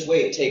 we can just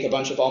wait, take a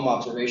bunch of ALMA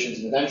observations,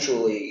 and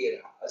eventually,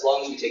 as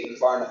long as we take them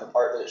far enough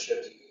apart that it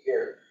should be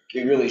here,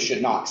 we really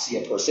should not see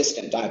a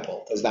persistent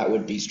dipole, because that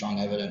would be strong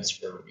evidence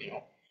for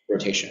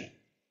rotation.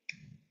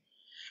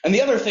 And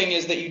the other thing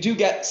is that you do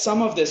get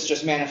some of this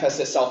just manifests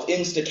itself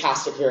in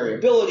stochastic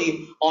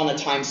variability on a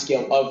time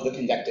scale of the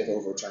convective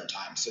overturn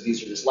time. So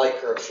these are just light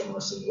curves from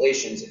our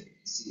simulations, and you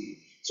can see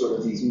sort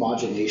of these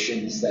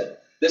modulations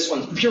that this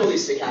one's purely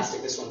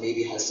stochastic, this one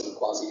maybe has some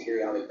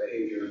quasi-periodic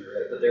behavior under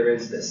it, but there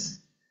is this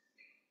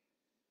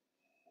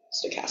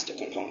stochastic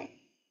component.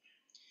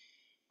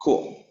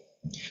 Cool.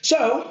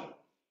 So,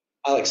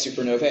 I like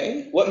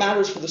supernovae. What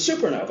matters for the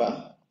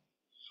supernova?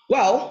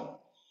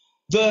 Well,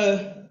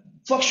 the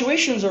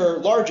fluctuations are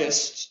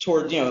largest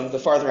toward, the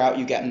farther out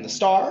you get in the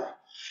star.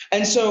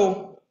 And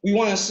so we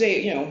want to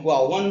say,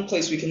 one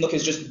place we can look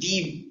is just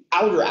the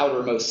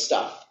outermost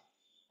stuff.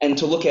 And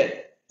to look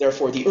at,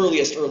 therefore, the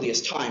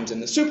earliest times in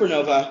the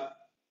supernova,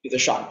 the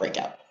shock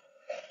breakout.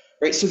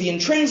 Right? So the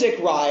intrinsic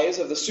rise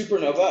of the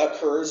supernova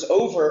occurs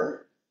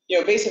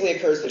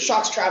the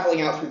shock's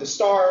traveling out through the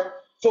star.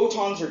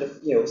 Photons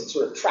are,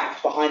 sort of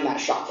trapped behind that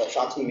shock. That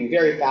shock's moving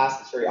very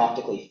fast. It's very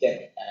optically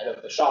thick ahead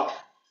of the shock.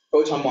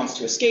 Photon wants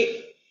to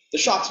escape. The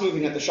shock's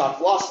moving at the shock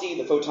velocity.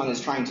 The photon is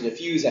trying to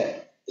diffuse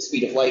at the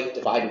speed of light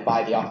divided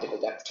by the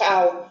optical depth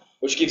tau,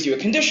 which gives you a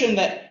condition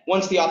that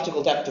once the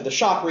optical depth of the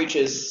shock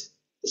reaches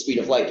the speed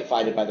of light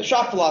divided by the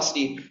shock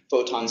velocity,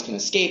 photons can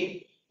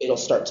escape. It'll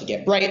start to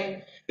get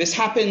bright. This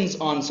happens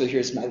so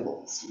here's my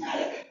little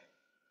schematic.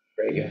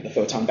 Right? You have the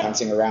photon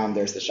bouncing around.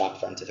 There's the shock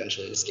front.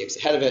 Eventually it escapes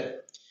ahead of it.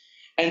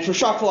 And for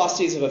shock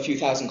velocities of a few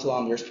thousand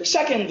kilometers per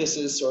second, this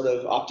is sort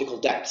of optical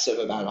depths of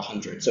about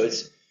 100. So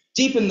it's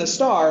deep in the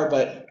star,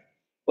 but,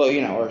 well,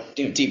 or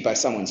deep by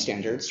someone's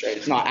standards, right?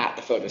 It's not at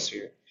the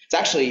photosphere. It's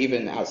actually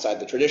even outside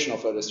the traditional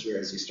photosphere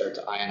as you start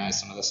to ionize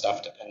some of the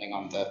stuff depending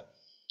on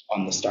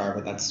the star,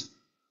 but that's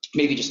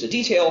maybe just a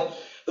detail.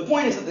 The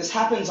point is that this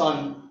happens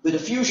on the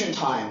diffusion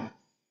time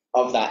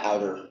of that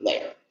outer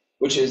layer,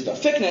 which is the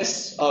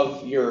thickness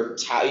of your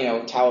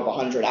tau of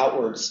 100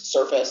 outwards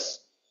surface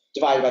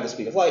divided by the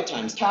speed of light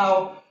times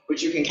tau,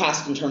 which you can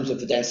cast in terms of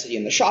the density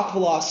and the shock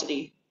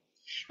velocity.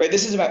 Right?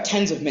 This is about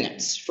tens of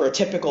minutes for a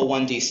typical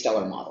 1D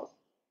stellar model.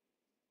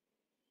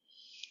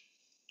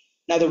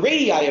 Now the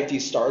radii of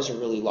these stars are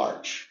really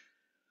large.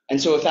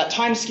 And so if that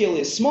time scale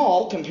is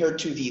small compared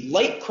to the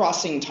light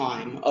crossing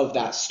time of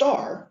that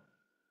star,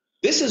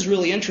 this is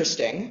really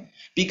interesting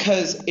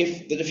because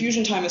if the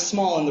diffusion time is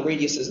small and the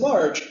radius is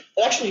large,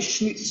 it actually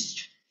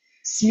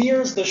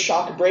smears the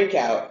shock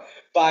breakout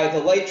by the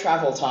light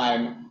travel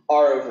time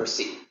R over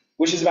C,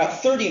 which is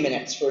about 30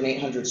 minutes for an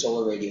 800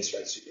 solar radius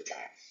red supergiant.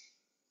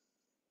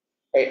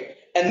 Right?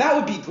 And that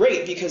would be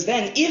great because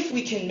then if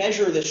we can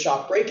measure this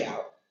shock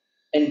breakout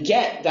and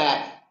get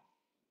that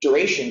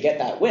duration, get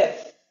that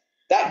width,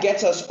 that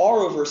gets us R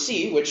over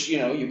C, which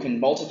you can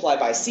multiply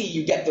by C,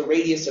 you get the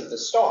radius of the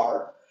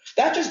star.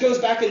 That just goes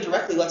back and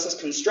directly lets us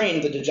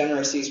constrain the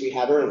degeneracies we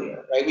had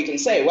earlier, right? We can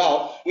say,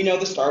 well, we know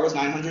the star was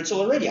 900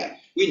 solar radii.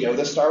 We know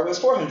the star was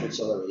 400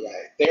 solar radii.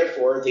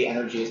 Therefore, the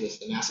energy is this,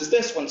 the mass is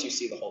this, once you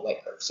see the whole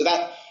light curve. So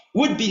that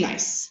would be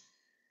nice,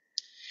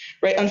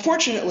 right?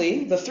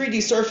 Unfortunately, the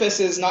 3D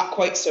surface is not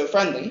quite so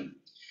friendly.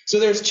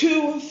 So there's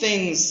two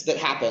things that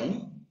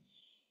happen.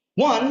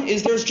 One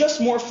is there's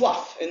just more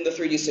fluff in the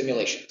 3D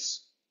simulations.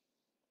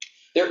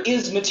 There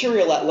is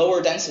material at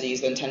lower densities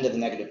than 10 to the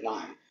negative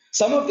 9.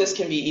 Some of this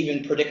can be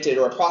even predicted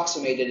or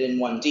approximated in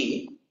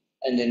 1D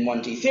and in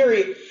 1D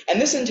theory,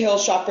 and this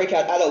entails shock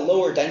breakout at a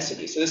lower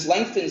density. So this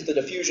lengthens the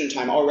diffusion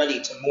time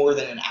already to more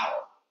than an hour,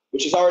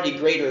 which is already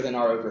greater than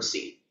R over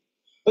C.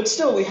 But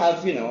still we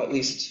have, at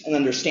least an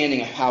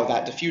understanding of how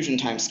that diffusion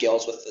time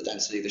scales with the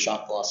density, the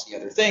shock velocity,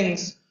 other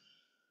things.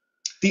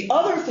 The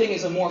other thing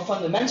is a more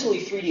fundamentally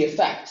 3D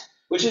effect,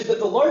 which is that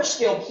the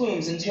large-scale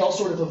plumes entail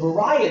sort of a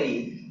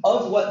variety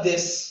of what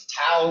this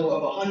tau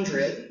of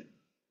 100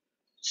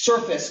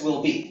 surface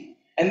will be.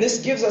 And this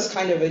gives us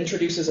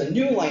introduces a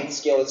new length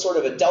scale. It's sort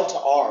of a delta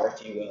R,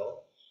 if you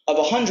will, of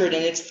 100,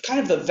 and it's kind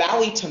of the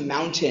valley to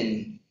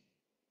mountain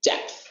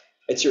depth.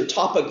 It's your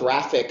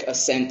topographic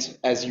ascent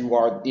as you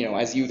are,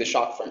 as you, the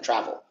shock front,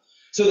 travel.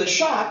 So the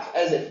shock,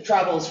 as it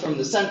travels from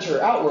the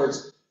center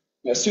outwards,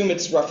 assume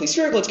it's roughly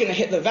spherical, it's going to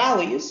hit the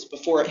valleys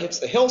before it hits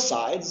the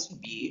hillsides,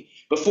 B,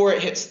 before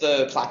it hits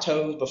the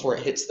plateaus, before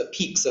it hits the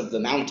peaks of the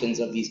mountains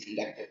of these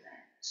convective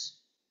ranges.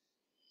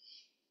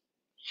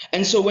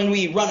 And so when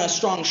we run a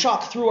strong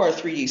shock through our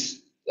 3D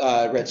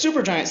red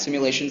supergiant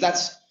simulations,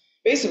 that's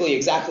basically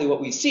exactly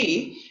what we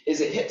see,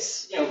 is it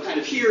hits, kind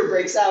of here,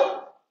 breaks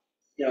out,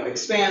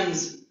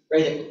 expands,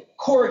 right? It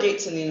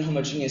corrugates in the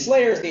inhomogeneous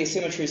layers. The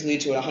asymmetries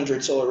lead to a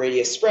 100 solar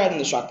radius spread in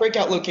the shock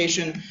breakout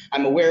location.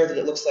 I'm aware that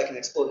it looks like an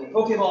exploding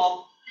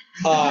Pokeball.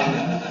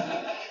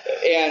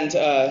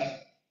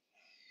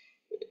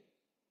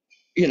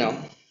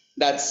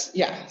 That's,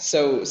 yeah,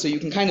 so you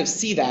can kind of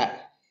see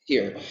that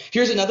here.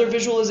 Here's another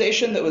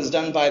visualization that was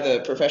done by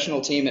the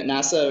professional team at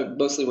NASA,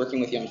 mostly working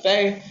with Young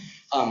Fei.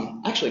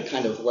 Actually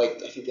kind of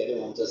like, I think the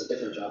other one does a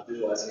different job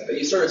visualizing it, but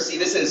you sort of see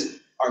this is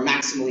our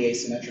maximally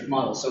asymmetric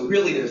model. So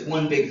really there's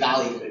one big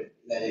valley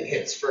that it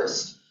hits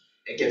first.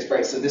 It gets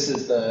bright. So this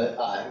is the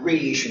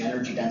radiation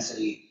energy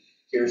density.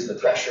 Here's the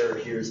pressure,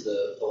 here's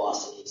the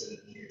velocities, and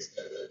here's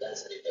the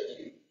density. But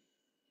you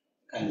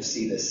kind of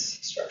see this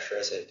structure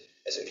as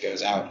it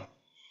goes out.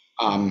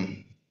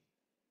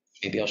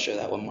 Maybe I'll show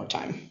that one more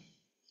time.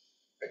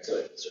 Right, so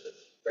it sort of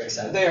breaks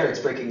out there, it's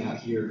breaking out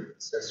here,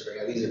 it starts to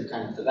break out. These are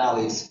kind of the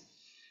valleys.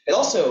 It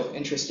also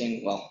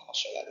interesting, well, I'll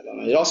show that in a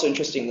moment. It also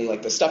interestingly,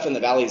 like the stuff in the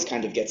valleys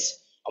kind of gets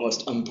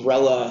almost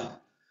umbrella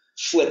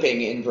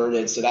flipping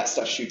inverted, so that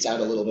stuff shoots out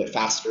a little bit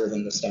faster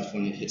than the stuff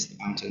when it hits the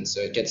mountain.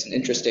 So it gets an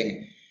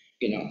interesting,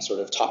 sort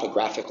of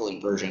topographical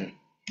inversion,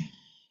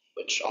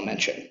 which I'll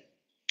mention.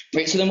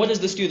 Right, so then what does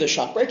this do to the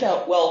shock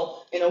breakout?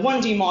 Well, in a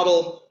 1D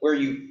model where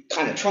you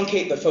kind of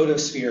truncate the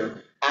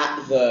photosphere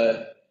at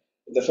the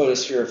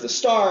photosphere of the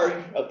star,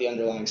 of the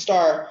underlying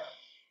star,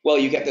 well,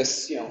 you get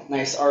this,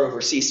 nice R over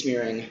C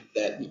smearing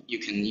that you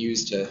can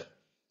use to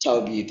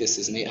tell me this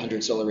is an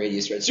 800 solar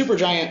radius red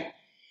supergiant.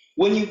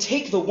 When you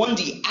take the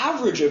 1D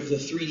average of the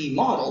 3D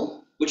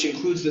model, which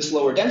includes this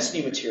lower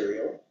density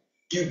material,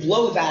 you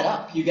blow that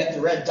up, you get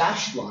the red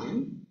dashed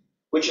line,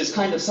 which is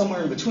kind of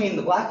somewhere in between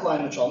the black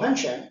line, which I'll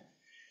mention.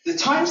 The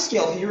time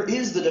scale here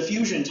is the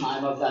diffusion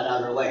time of that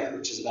outer layer,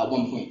 which is about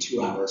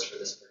 1.2 hours for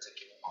this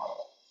particular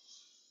model.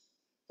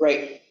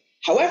 Right.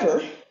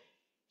 However,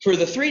 for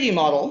the 3D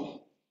model,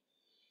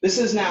 this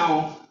is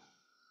now,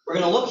 we're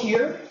going to look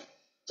here.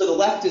 To the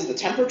left is the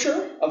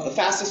temperature of the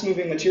fastest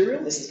moving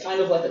material. This is kind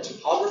of like a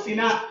topography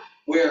map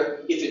where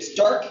if it's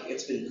dark,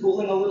 it's been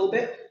cooling a little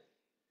bit.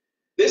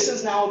 This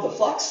is now the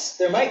flux.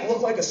 There might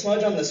look like a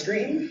smudge on the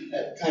screen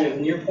at kind of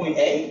near point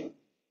A.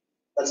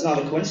 That's not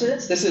a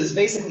coincidence. This is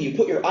basically you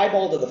put your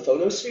eyeball to the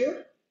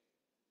photosphere.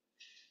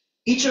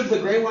 Each of the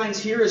gray lines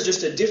here is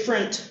just a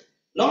different,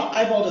 not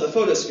eyeball to the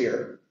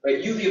photosphere,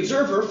 right? You, the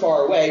observer,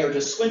 far away, are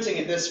just squinting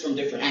at this from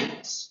different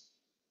angles,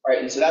 right?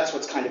 And so that's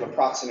what's kind of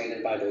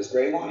approximated by those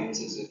gray lines,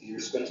 is if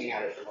you're squinting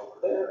at it from over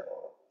there, or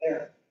over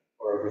there,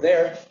 or over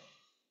there,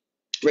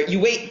 right? You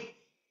wait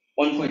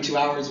 1.2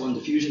 hours, one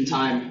diffusion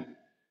time.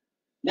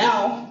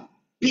 Now,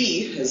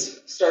 B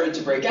has started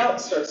to break out,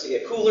 starts to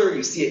get cooler,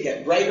 you see it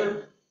get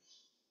brighter,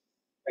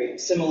 right?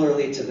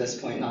 Similarly to this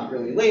point, not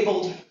really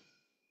labeled,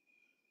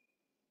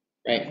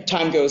 right?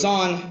 Time goes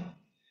on,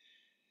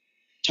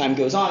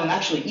 and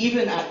actually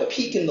even at the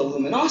peak in the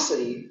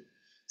luminosity,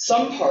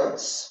 some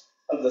parts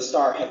of the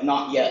star have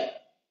not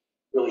yet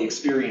really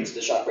experienced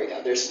the shock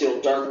breakout. They're still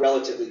dark,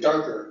 relatively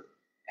darker,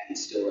 and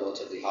still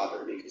relatively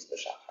hotter because the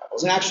shock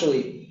travels. And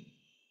actually,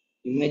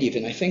 you might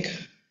even, I think,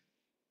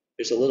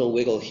 there's a little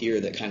wiggle here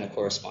that kind of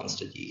corresponds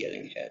to D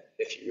getting hit,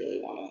 if you really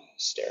want to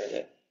stare at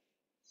it.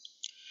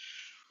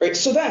 Right,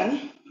 so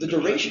then, the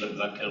duration. The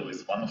black curve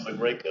is one of the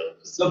gray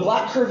curves. The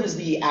black curve is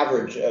the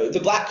average. The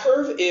black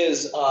curve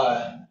is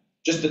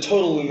just the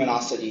total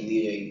luminosity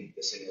leading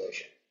the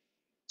simulation.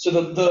 So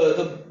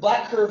the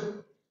black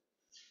curve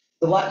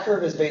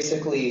is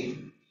basically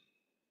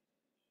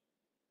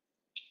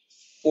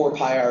 4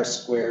 pi r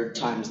squared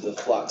times the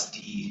flux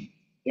d,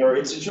 or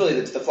it's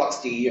the flux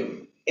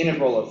d,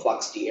 integral of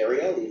flux d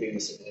area leaving the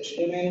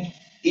simulation domain.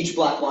 Each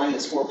black line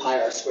is 4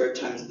 pi r squared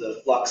times the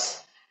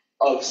flux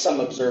of some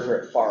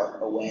observer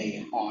far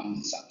away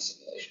on some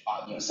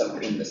simulation,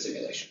 somewhere in the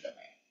simulation domain.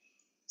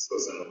 So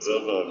as an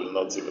observer, I will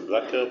not see the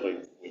black curve,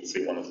 I will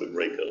see one of the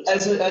gray curves.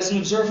 As an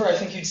observer, I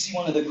think you'd see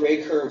one of the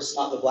gray curves,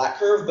 not the black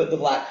curve, but the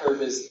black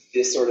curve is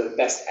this sort of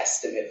best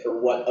estimate for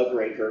what a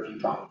gray curve you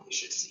probably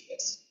should see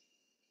is.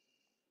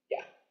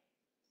 Yeah.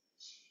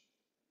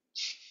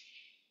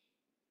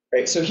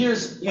 Right, so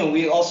here's,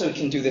 we also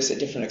can do this at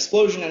different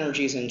explosion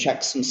energies and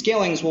check some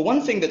scalings. Well,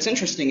 one thing that's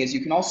interesting is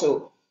you can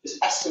also just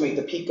estimate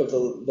the peak of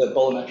the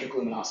bolometric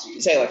luminosity. You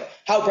can say, like,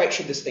 how bright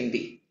should this thing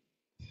be?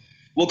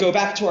 We'll go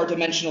back to our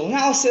dimensional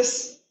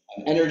analysis,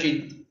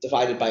 energy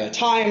divided by a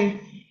time,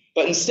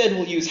 but instead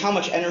we'll use how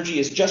much energy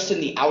is just in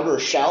the outer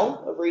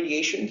shell of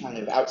radiation, kind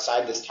of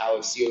outside this tau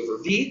of C over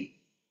V,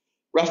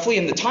 roughly,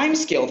 and the time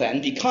scale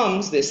then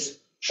becomes this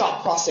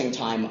shock crossing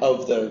time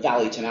of the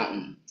valley to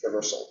mountain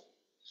traversal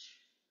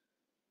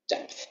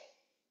depth.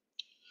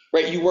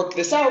 Right, you work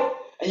this out,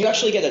 and you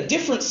actually get a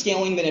different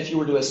scaling than if you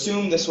were to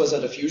assume this was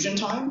a diffusion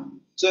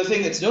time. So the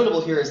thing that's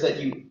notable here is that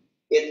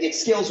it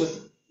scales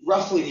with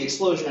roughly the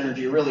explosion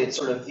energy. Really, it's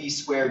sort of V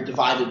squared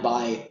divided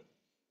by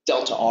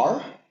delta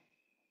R.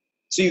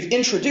 So you've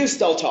introduced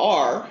delta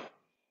R,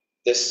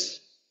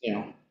 this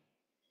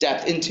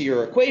depth, into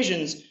your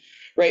equations,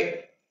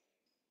 right?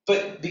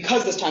 But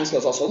because this time scale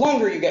is also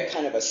longer, you get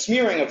kind of a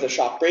smearing of the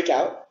shock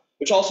breakout,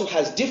 which also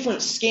has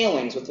different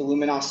scalings with the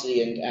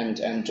luminosity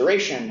and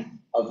duration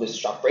of this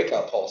shock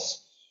breakout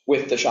pulse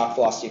with the shock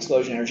velocity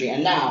explosion energy,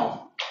 and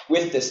now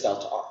with this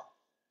delta R.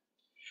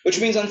 Which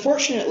means,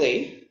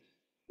 unfortunately,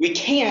 we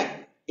can't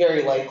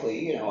very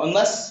likely,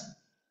 unless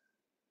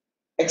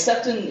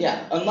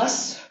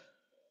delta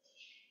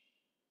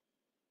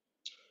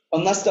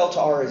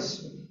R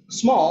is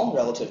small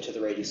relative to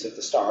the radius of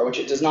the star, which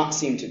it does not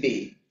seem to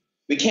be,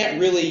 we can't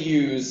really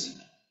use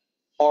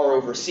R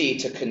over C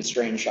to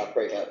constrain shock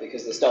breakout,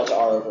 because this delta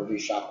R over V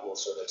shock will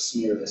sort of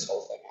smear this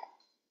whole thing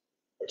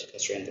out, or to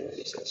constrain the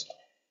radius of the star.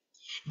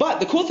 But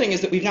the cool thing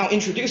is that we've now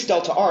introduced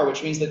delta R,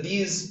 which means that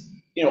these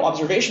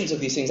observations of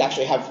these things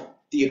actually have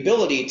the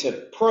ability to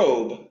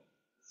probe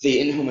the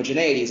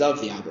inhomogeneities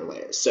of the outer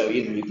layers. So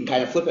you can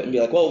kind of flip it and be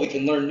like, well, we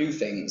can learn new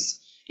things,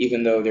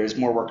 even though there's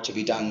more work to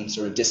be done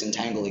sort of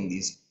disentangling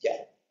these. Yeah.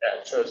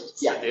 So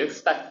do you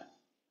expect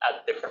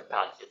at different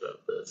patches of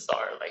the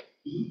star, like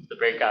the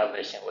breakout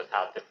emission would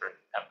have different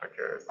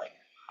temperatures, like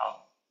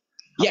how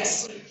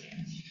Yes.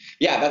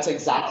 Yeah, that's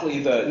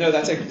exactly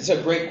it's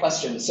a great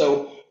question.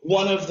 So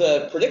one of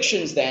the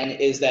predictions then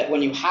is that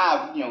when you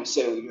have,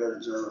 so you're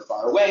observer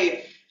far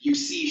away, you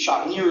see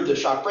near the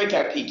shock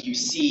breakout peak, you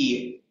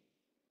see,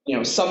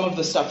 some of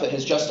the stuff that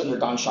has just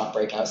undergone shock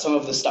breakout, some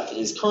of the stuff that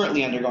is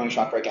currently undergoing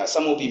shock breakout,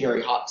 some will be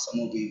very hot, some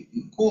will be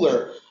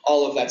cooler,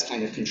 all of that's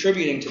kind of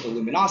contributing to the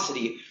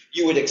luminosity.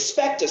 You would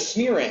expect a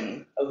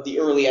smearing of the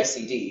early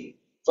SED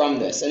from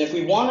this. And if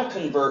we want to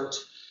convert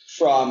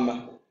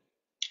from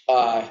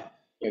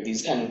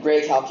these kind of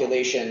gray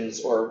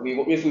calculations, or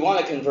if we want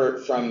to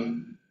convert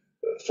from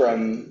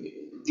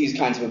these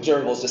kinds of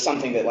observables to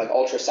something that like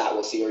ULTRASAT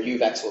will see or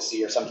UVEX will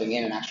see or something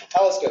in an actual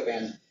telescope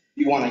band,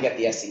 you want to get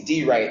the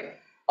SED right.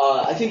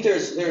 I think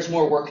there's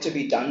more work to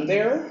be done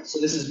there. So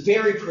this is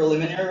very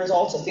preliminary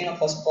results. Athena++,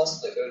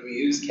 the code we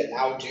use, can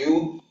now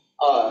do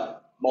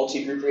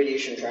multi-group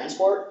radiation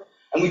transport.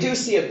 And we do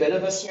see a bit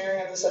of a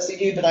smearing of this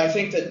SED, but I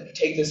think that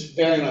take this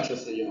very much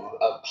with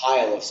a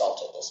pile of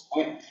salt at this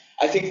point.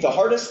 I think the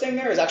hardest thing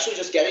there is actually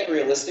just getting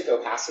realistic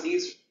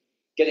opacities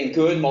getting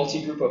good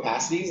multi-group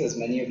opacities, as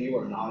many of you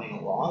are nodding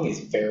along, is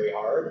very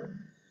hard.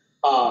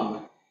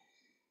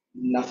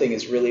 Nothing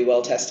is really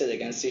well tested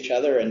against each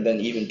other, and then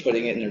even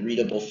putting it in a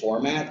readable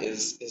format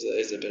is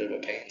a bit of a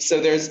pain.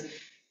 So there's,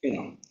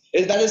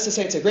 that is to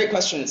say, it's a great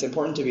question. It's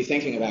important to be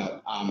thinking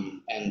about,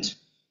 and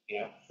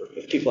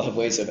if people have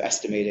ways of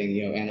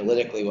estimating,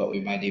 analytically what we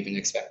might even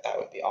expect, that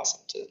would be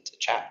awesome to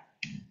chat.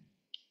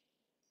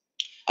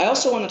 I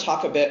also want to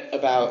talk a bit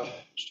about,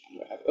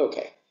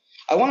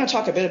 I want to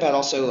talk a bit about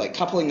also like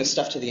coupling this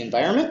stuff to the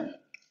environment.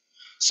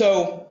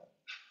 So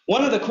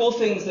one of the cool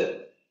things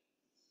that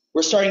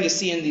we're starting to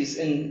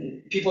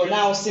see people are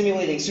now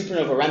simulating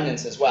supernova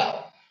remnants as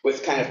well,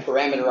 with kind of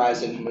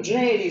parameterized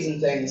inhomogeneities and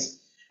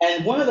things.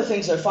 And one of the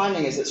things they're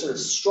finding is that sort of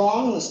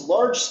strong, this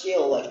large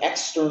scale, like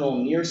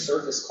external near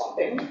surface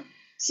clumping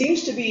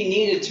seems to be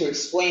needed to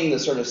explain the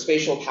sort of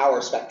spatial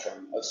power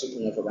spectrum of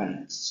supernova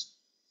remnants.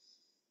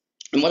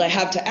 And what I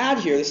have to add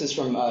here, this is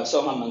from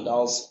Sohan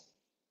Mandal's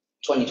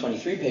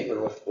 2023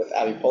 paper with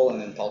Abby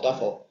Poland and Paul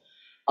Duffel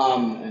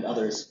and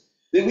others,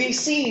 that we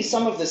see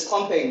some of this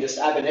clumping just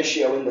ab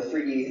initio in the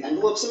 3D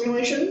envelope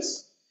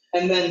simulations.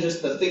 And then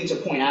just the thing to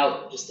point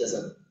out, just as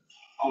a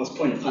almost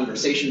point of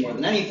conversation more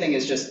than anything,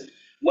 is just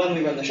when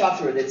we run the shot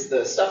through it, it's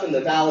the stuff in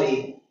the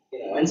valley,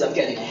 ends up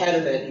getting ahead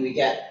of it, and we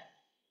get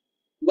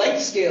light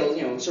scale,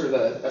 sort of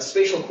a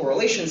spatial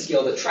correlation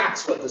scale that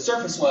tracks what the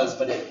surface was,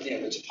 but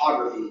the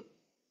topography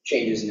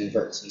changes and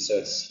inverts, and so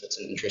it's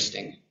an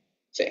interesting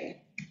thing.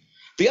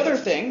 The other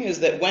thing is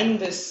that when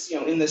this,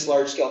 in this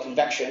large scale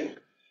convection,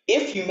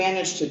 if you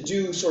manage to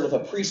do sort of a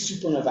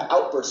pre-supernova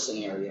outburst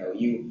scenario,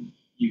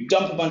 you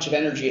dump a bunch of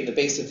energy at the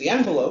base of the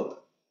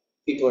envelope.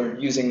 People are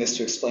using this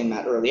to explain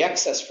that early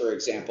excess, for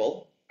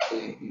example,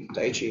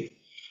 Daiichi.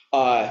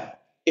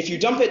 If you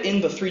dump it in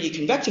the 3D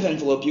convective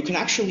envelope, you can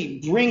actually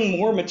bring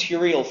more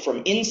material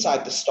from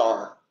inside the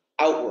star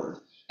outward.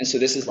 And so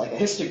this is like a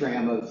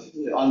histogram of,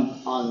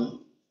 on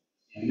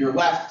your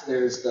left,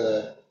 there's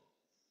a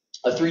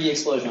 3D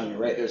explosion. On your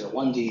right, there's a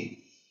 1D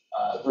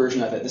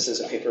version of it. This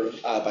is a paper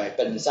by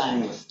Ben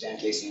Zhang with Dan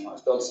Casey and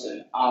Lars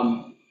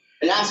Bildston.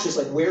 It asks just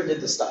like, where did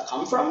the stuff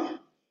come from?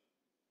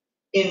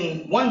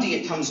 In 1D,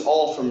 it comes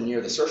all from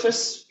near the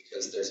surface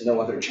because there's no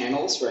other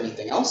channels for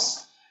anything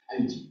else.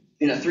 And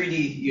in a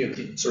 3D, you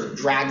can sort of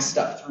drag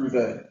stuff through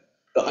the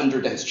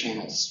underdense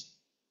channels.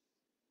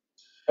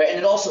 Right? And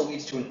it also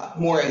leads to a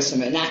more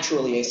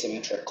naturally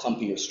asymmetric,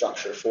 clumpier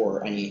structure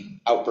for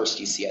any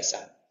outbursty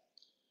CSM.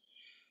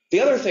 The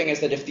other thing is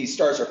that if these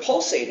stars are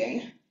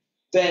pulsating,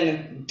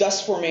 then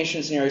dust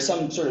formation scenario,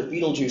 some sort of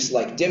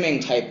Betelgeuse-like dimming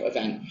type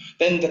event,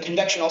 then the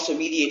convection also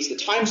mediates the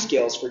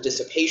timescales for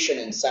dissipation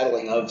and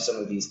settling of some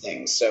of these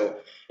things. So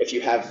if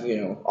you have,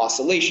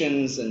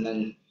 oscillations, and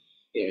then,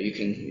 you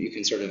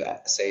can sort of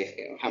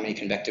say, how many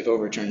convective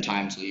overturn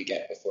times will you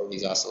get before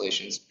these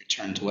oscillations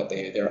return to what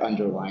their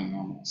underlying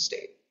normal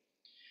state.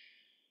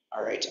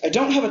 All right, I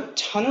don't have a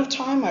ton of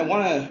time. I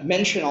want to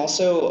mention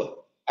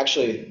also,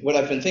 actually, what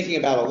I've been thinking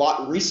about a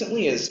lot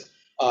recently is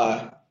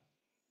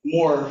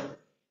more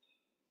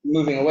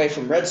moving away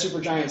from red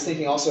supergiants,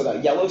 thinking also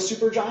about yellow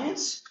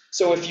supergiants.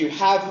 So if you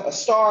have a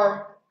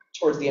star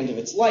towards the end of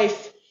its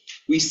life,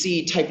 we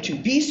see type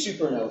 2b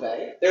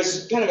supernovae.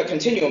 There's kind of a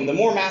continuum. The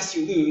more mass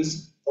you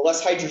lose, the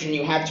less hydrogen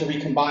you have to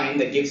recombine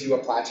that gives you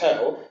a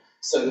plateau.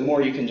 So the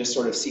more you can just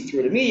sort of see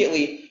through it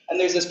immediately. And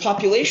there's this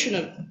population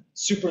of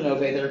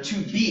supernovae that are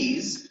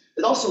 2b's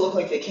that also look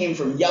like they came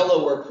from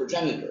yellower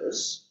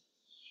progenitors.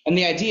 And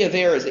the idea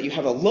there is that you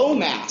have a low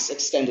mass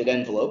extended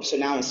envelope. So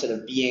now instead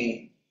of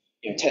being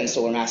 10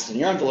 solar masses in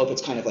your envelope,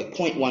 it's kind of like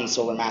 0.1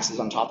 solar masses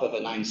on top of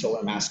a 9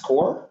 solar mass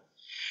core.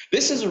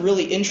 This is a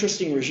really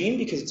interesting regime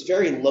because it's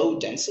very low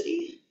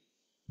density,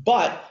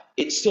 but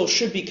it still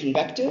should be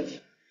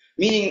convective,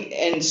 meaning,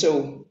 and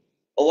so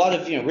a lot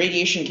of,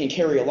 radiation can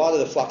carry a lot of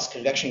the flux,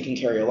 convection can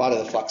carry a lot of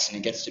the flux, and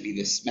it gets to be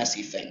this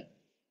messy thing.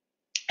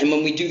 And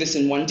when we do this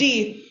in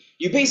 1D,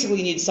 you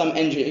basically need some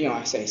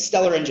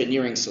stellar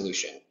engineering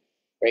solution.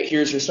 Right,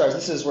 here's your stars.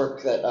 This is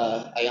work that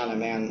Ayana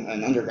Mann,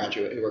 an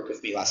undergraduate who worked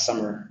with me last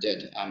summer,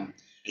 did. And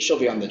she'll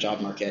be on the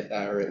job market,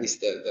 or at least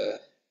the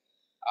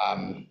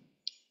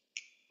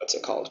what's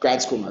it called,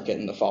 grad school market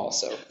in the fall.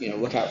 So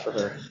look out for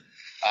her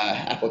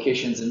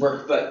applications and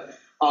work. But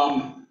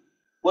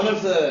one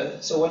of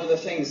the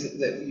things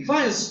that you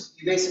find is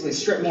you basically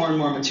strip more and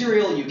more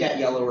material, you get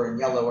yellower and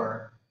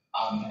yellower,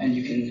 and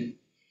you can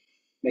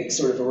make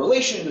sort of a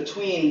relation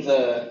between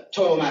the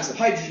total mass of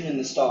hydrogen in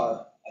the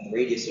star and the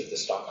radius of the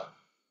star.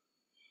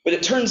 But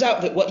it turns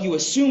out that what you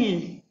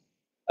assume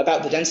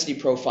about the density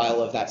profile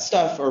of that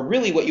stuff, or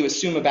really what you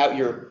assume about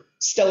your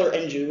stellar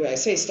engineering, when I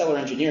say stellar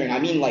engineering, I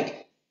mean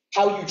like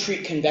how you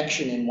treat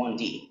convection in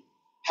 1D,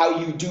 how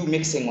you do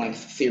mixing length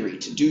theory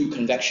to do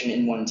convection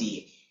in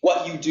 1D,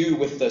 what you do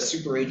with the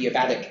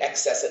superadiabatic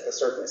excess at the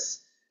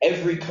surface.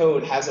 Every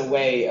code has a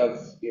way of,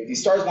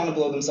 these stars want to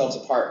blow themselves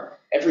apart.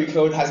 Every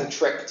code has a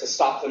trick to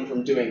stop them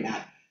from doing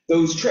that.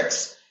 Those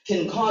tricks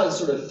can cause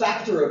sort of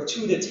factor of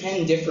 2 to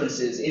 10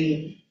 differences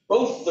in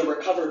both the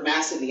recovered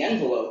mass in the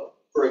envelope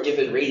for a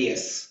given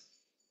radius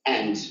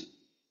and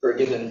for a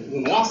given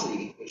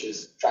luminosity, which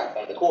is tracked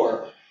by the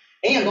core.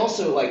 And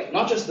also, like,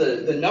 not just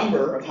the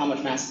number of how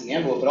much mass is in the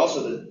envelope, but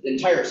also the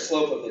entire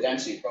slope of the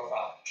density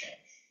profile can change.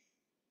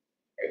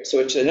 Right? So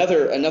it's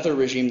another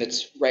regime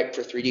that's ripe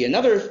for 3D.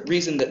 Another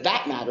reason that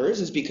that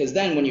matters is because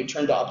then when you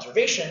turn to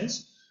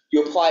observations,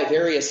 you apply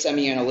various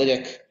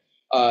semi-analytic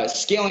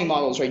scaling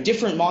models, right?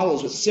 Different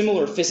models with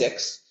similar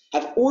physics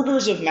have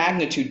orders of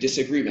magnitude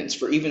disagreements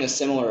for even a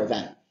similar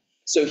event.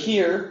 So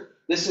here,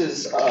 this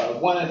is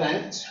one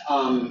event,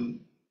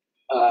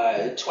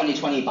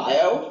 2020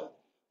 Bio.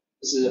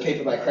 This is a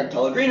paper by Craig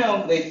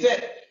Pellegrino. They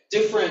fit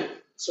different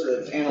sort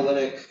of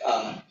analytic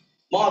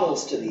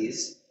models to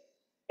these.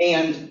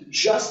 And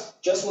just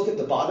look at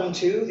the bottom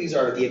two. These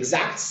are the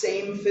exact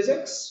same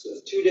physics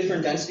with two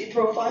different density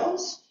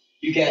profiles.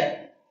 You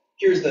get,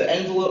 here's the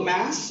envelope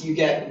mass. You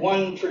get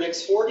one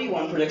predicts 40,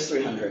 one predicts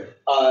 300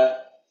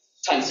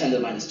 times 10 to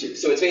the minus 2.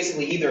 So it's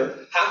basically either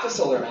half a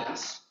solar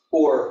mass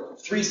or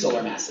 3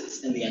 solar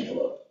masses in the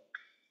envelope.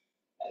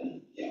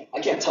 And you know,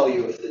 I can't tell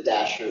you if the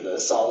dash or the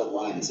solid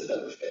lines have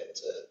ever fit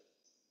to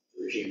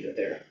the regime that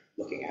they're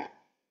looking at.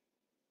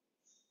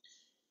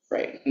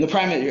 Right, and the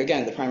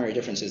primary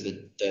difference is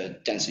the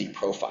density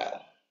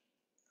profile.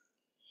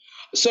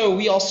 So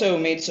we also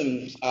made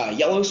some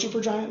yellow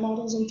supergiant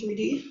models in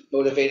 3D,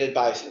 motivated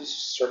by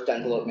circed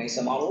envelope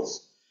MESA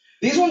models.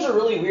 These ones are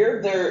really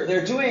weird.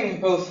 They're doing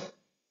both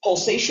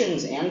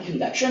pulsations and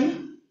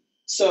convection.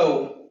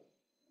 So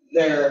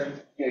they're,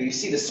 you know, you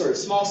see this sort of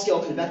small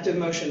scale convective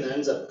motion that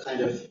ends up kind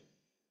of,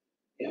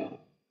 you know,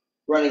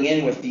 running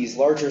in with these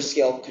larger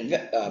scale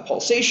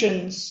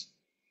pulsations.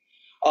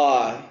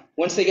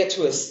 Once they get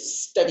to a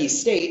steady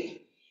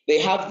state, they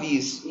have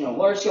these, you know,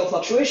 large scale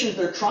fluctuations.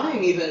 They're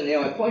trying even, you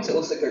know, at points it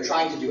looks like they're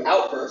trying to do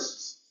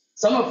outbursts.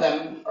 Some of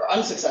them are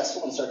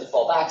unsuccessful and start to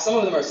fall back. Some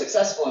of them are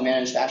successful and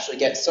manage to actually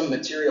get some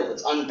material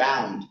that's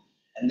unbound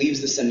and leaves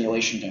the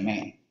simulation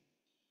domain.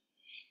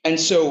 And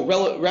so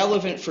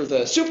relevant for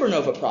the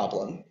supernova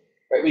problem,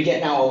 right, we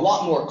get now a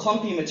lot more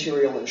clumpy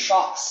material and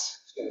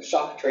shocks, you know,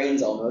 shock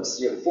trains almost,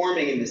 you know,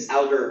 forming in this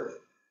outer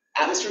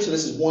atmosphere. So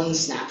this is one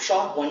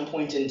snapshot, one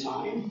point in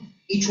time.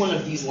 Each one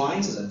of these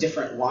lines is a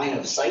different line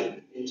of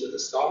sight into the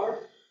star.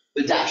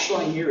 The dashed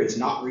line here is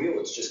not real,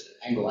 it's just an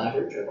angle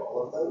average of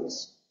all of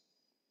those.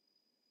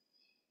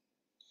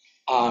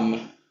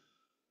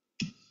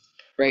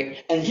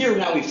 Right, and here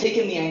now we've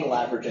taken the angle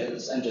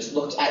averages and just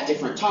looked at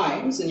different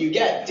times, and you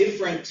get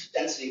different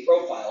density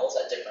profiles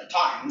at different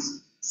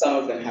times. Some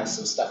of them have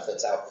some stuff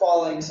that's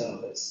outfalling, some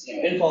of it's,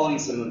 you know, infalling,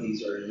 some of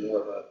these are in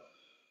more of a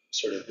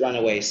sort of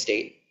runaway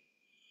state.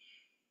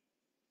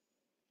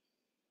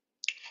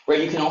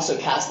 Right, you can also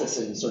cast this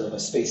in sort of a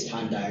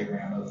space-time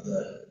diagram of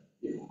the,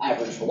 you know,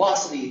 average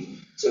velocity.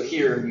 So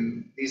here,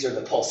 these are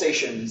the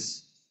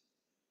pulsations.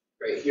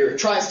 Right here, it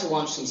tries to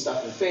launch some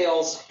stuff and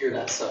fails. Here,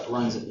 that stuff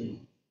runs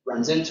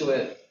into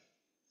it.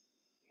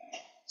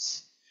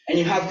 And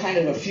you have kind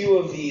of a few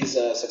of these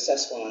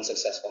successful and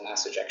unsuccessful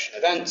mass ejection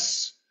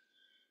events.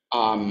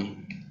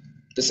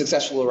 The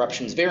successful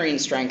eruptions vary in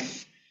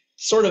strength,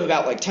 sort of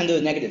about like 10 to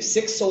the negative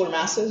 6 solar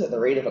masses at the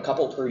rate of a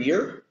couple per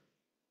year.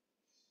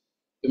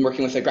 Been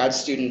working with a grad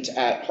student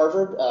at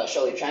Harvard,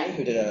 Shelley Chang,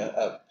 who did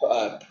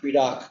a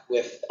pre-doc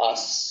with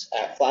us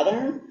at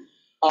Flatiron.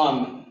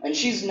 And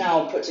she's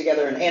now put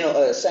together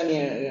a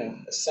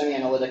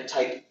semi-analytic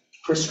type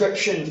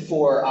prescription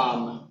for,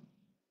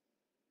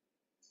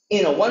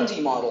 in a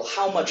 1D model,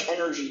 how much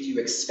energy do you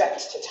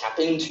expect to tap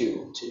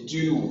into to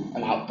do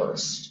an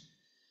outburst?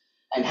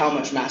 And how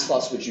much mass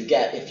loss would you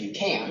get if you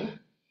can?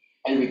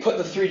 And we put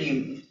the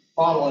 3D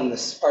model in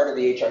this part of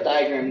the HR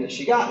diagram that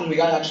she got, and we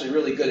got actually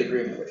really good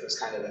agreement, which was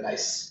kind of a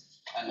nice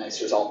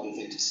resultant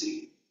thing to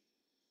see.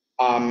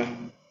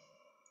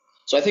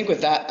 So I think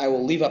with that, I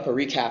will leave up a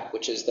recap,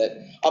 which is that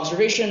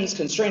observations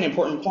constrain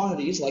important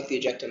quantities like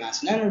the ejecta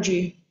mass and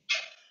energy,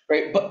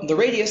 right? But the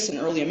radius and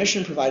early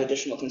emission provide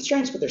additional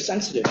constraints, but they're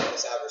sensitive to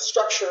this outer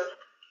structure,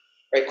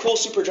 right? Cool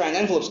supergiant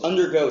envelopes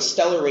undergo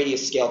stellar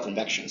radius scale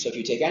convection. So if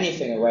you take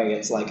anything away,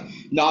 it's like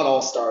not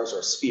all stars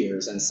are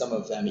spheres, and some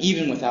of them,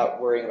 even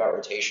without worrying about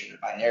rotation or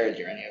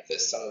binarity or any of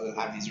this, some of them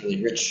have these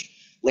really rich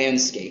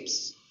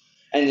landscapes.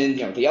 And in,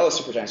 you know, the yellow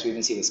supergiants, we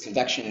even see this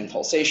convection and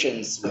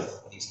pulsations with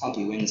these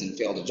clumpy winds and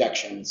failed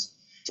ejections.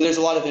 So there's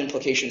a lot of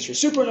implications for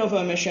supernova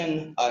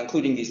emission,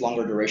 including these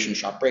longer duration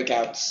shock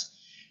breakouts.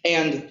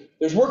 And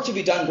there's work to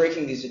be done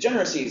breaking these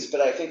degeneracies,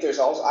 but I think there's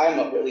also, I'm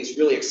at least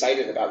really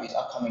excited about these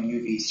upcoming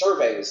UV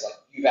surveys like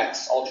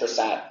UVEX,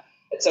 ULTRASAT,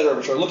 et cetera,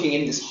 which are looking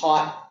in this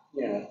hot,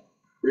 you know,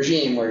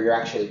 regime where you're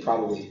actually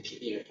probably,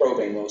 you know,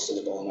 probing most of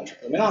the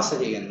bolometric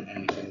luminosity and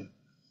we can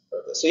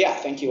probe this. So yeah,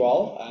 thank you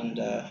all, and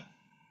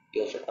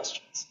yield for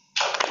questions.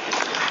 So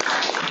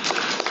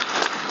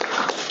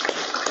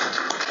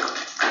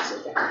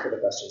thank you for the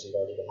questions you've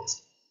already been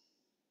asked.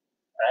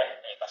 All right,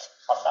 any questions?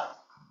 I'll stop.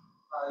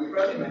 You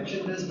probably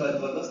mentioned this,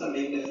 but what was the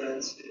main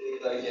difference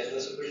between the yellow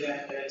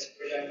supergiant and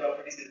supergiant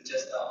properties? Is it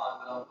just the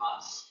envelope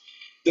mass?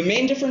 The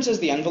main difference is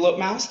the envelope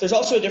mass. There's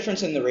also a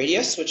difference in the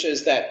radius, which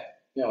is that,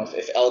 you know,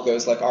 if L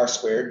goes like R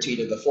squared, T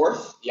to the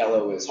 4th,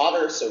 yellow is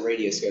hotter, so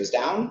radius goes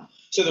down.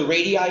 So the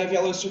radii of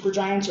yellow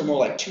supergiants are more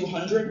like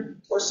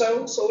 200 or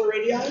so solar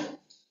radii.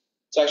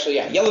 So actually,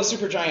 yeah, yellow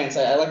supergiants,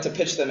 I like to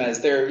pitch them as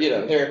they're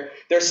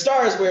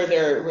stars where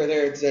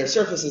their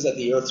surface is at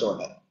the Earth's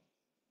orbit.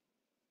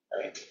 All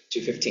right,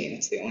 215,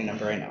 it's the only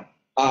number I know.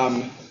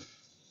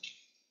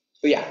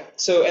 But yeah,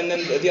 so and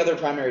then the other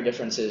primary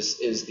difference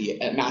is the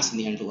mass in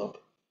the envelope.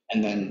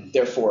 And then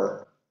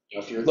therefore,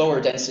 if you're lower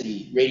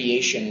density,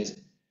 radiation is,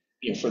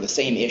 for the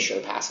same-ish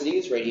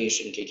opacities,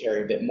 radiation can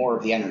carry a bit more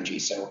of the energy.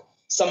 So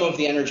some of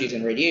the energy is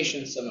in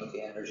radiation, some of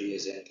the energy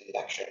is in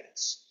convection.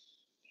 It's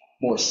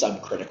more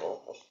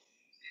subcritical.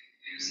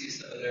 You see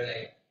similar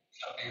like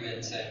clumpy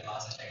winds and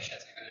mass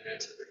ejections even in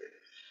red supergiant.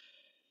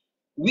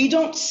 We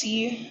don't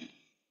see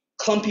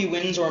clumpy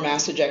winds or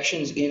mass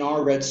ejections in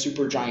our red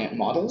supergiant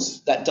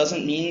models. That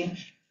doesn't mean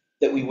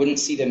that we wouldn't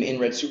see them in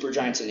red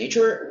supergiants in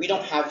nature. We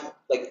don't have,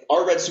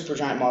 our red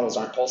supergiant models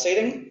aren't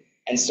pulsating,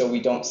 and so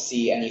we don't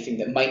see anything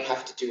that might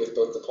have to do with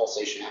both the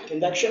pulsation and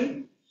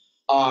convection.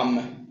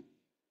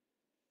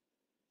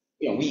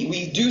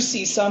 We do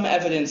see some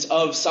evidence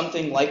of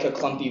something like a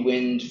clumpy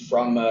wind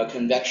from a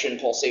convection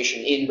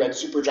pulsation in red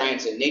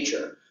supergiants in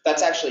nature.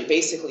 That's actually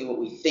basically what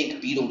we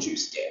think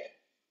Betelgeuse did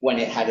when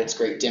it had its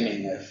great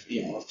dimming of,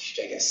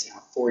 I guess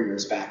now 4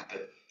 years back,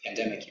 but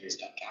pandemic years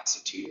don't count, so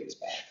 2 years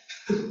back.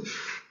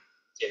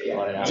 Jimmy,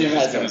 I was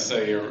just going to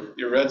say,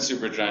 your red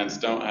supergiants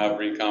don't have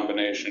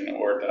recombination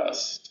or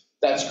dust.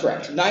 That's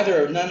correct.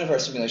 None of our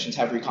simulations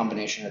have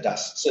recombination or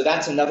dust. So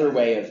that's another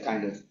way of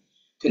kind of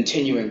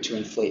continuing to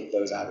inflate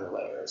those outer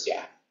layers,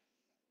 yeah.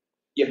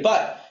 Yeah,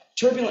 but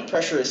turbulent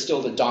pressure is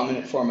still the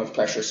dominant form of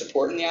pressure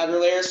support in the outer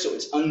layers, so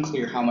it's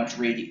unclear how much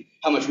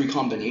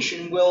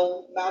recombination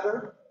will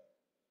matter.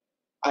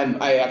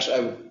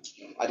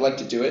 I'd like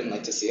to do it and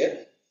like to see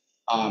it.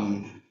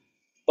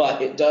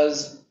 But it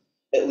does,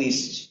 at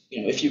least,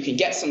 if you can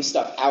get some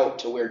stuff out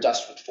to where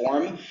dust would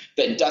form,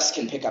 then dust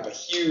can pick up a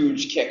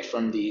huge kick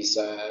from these,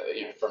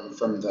 from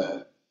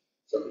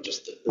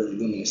just the really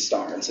luminous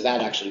star. And so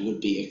that actually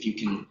would be, if you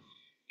can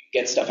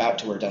get stuff out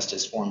to where dust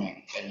is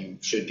forming, then you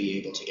should be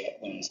able to get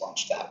winds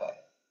launched that way.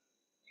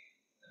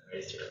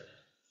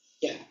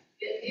 Yeah.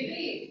 Do you have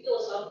any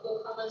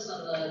philosophical comments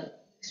on the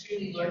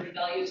extremely large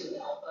values of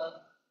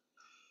alpha?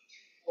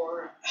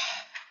 Or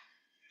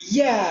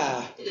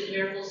yeah. the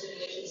numerical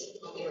simulations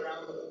something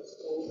around the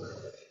school?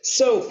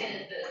 So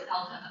And the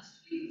alpha has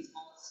to be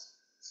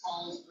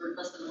smallest or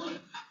less than 1.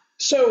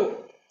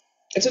 So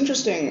it's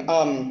interesting.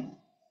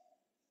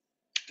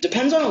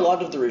 Depends on a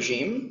lot of the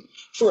regime.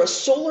 For a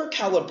solar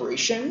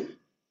calibration,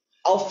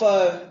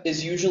 alpha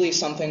is usually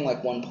something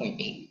like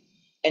 1.8.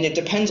 And it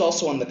depends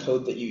also on the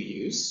code that you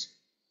use.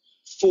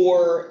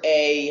 For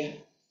a,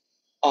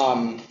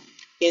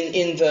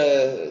 in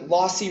the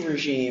lossy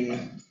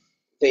regime,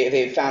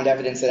 they found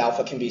evidence that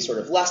alpha can be sort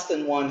of less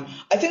than 1.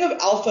 I think of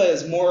alpha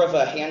as more of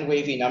a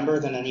hand-wavy number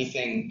than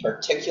anything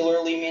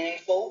particularly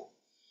meaningful.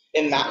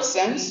 In that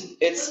sense,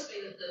 it's...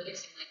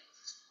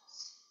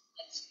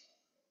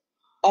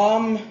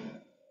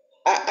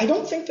 I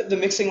don't think that the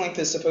mixing length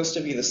is supposed to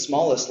be the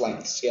smallest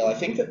length scale. I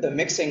think that the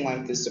mixing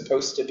length is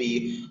supposed to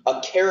be a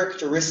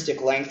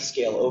characteristic length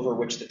scale over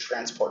which the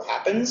transport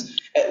happens,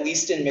 at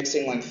least in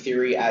mixing length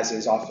theory, as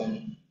is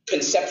often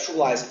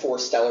conceptualized for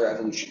stellar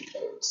evolution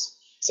codes.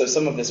 So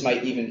some of this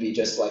might even be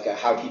just like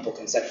how people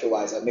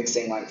conceptualize a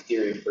mixing length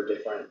theory for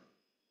different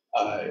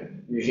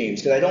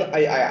regimes. Because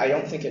I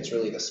don't think it's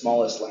really the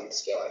smallest length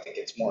scale. I think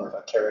it's more of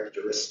a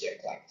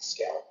characteristic length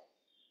scale.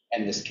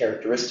 And this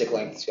characteristic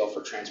length scale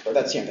for transport,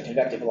 that's, the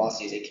convective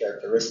velocity is a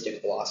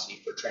characteristic velocity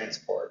for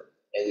transport,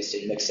 at least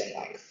in mixing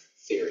length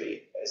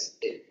theory, as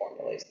it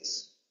formulates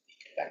this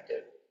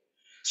convective.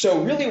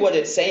 So really what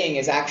it's saying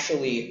is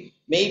actually,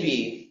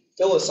 maybe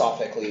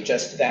philosophically,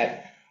 just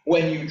that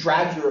when you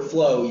drag your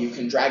flow, you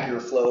can drag your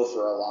flow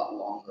for a lot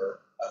longer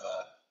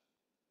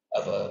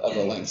of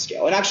a length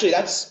scale. And actually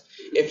that's,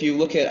 if you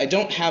look at, I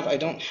don't have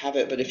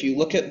it, but if you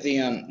look at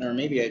the, or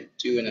maybe I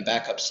do in a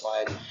backup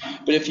slide,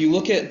 but if you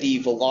look at the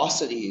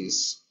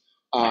velocities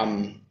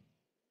and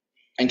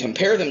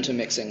compare them to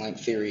mixing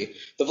length theory,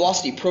 the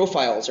velocity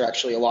profiles are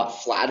actually a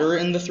lot flatter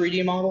in the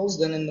 3D models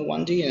than in the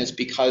 1D, and it's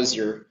because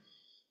you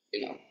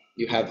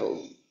have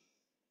a,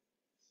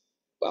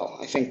 well,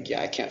 I think,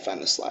 yeah, I can't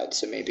find the slide,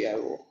 so maybe I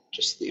will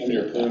just leave it. And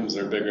your plumes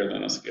are bigger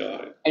than a scale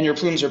height. And your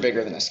plumes are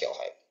bigger than a scale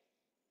height.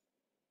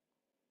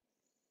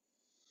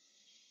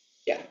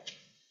 Yeah.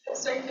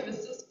 Sorry if I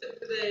missed this, but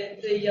for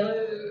the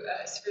yellow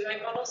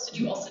supergiant models, did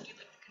you also do like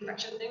the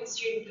convection things?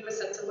 Do you have a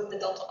sense of what the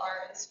delta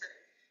R is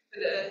for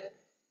the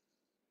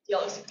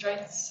yellow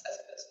supergiants as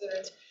opposed to the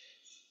red?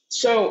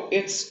 So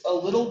it's a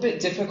little bit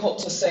difficult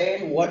to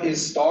say what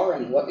is star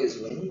and what is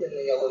wind in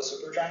the yellow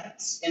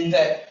supergiants, in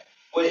that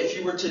if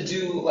you were to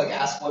do,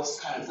 ask what's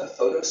kind of the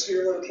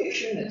photosphere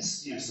location,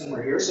 it's,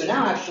 somewhere here. So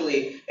now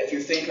actually, if you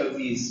think of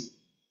these,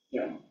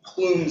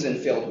 plumes and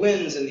failed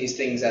winds and these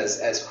things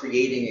as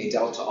creating a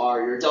delta R,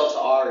 your delta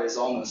R is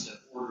almost an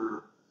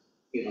order,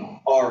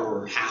 R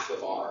or half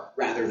of R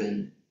rather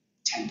than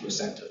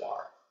 10% of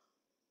R,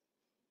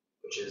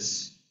 which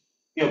is,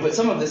 but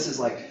some of this is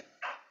like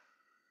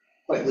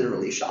quite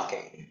literally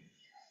shocking.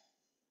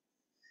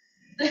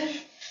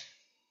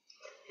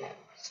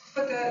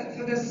 For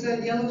this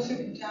yellow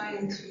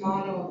supergiant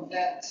model,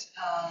 that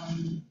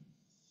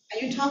are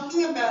you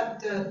talking about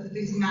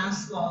this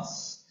mass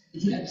loss,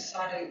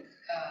 episodic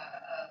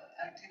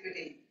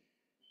activity?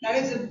 That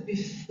is it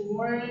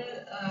before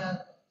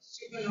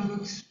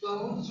supernova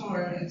explodes,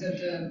 or is it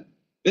the?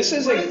 This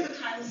is what is the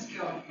time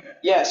scale here?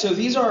 Yeah, so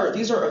these are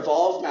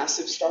evolved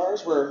massive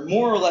stars. We're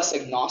more or less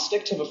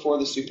agnostic to before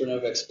the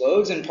supernova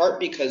explodes, in part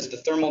because the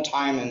thermal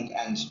time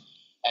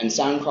and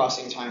sound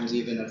crossing times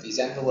even of these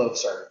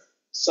envelopes are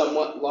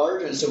somewhat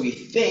large, and so we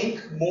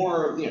think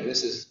more,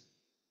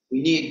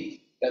 we need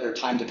better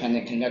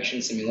time-dependent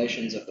convection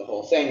simulations of the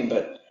whole thing,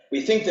 but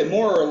we think that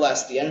more or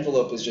less the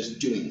envelope is just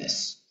doing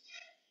this,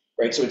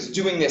 right? So it's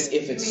doing this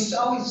if it's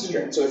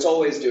straight. So it's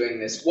always doing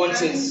this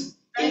once it's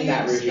in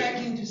that region. Are you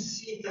expecting to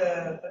see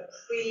the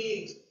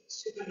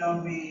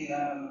pre-supernovae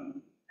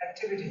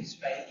activities,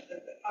 right?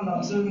 From an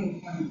observing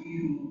point of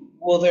view.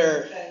 Well,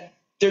 there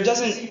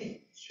doesn't.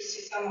 To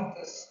see some of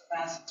this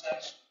mass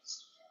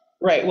ejections.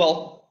 Right.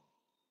 Well,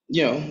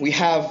 we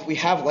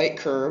have light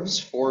curves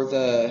for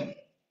the.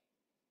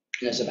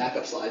 There's a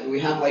backup slide. We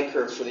have light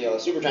curves for the yellow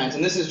supergiants,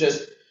 and this is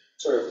just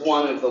sort of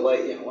one of the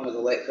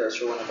light curves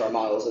for one of our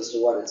models as to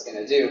what it's going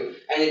to do,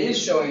 and it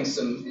is showing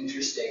some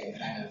interesting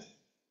kind of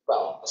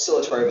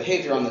oscillatory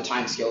behavior on the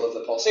time scale of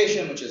the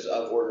pulsation, which is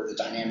of order the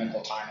dynamical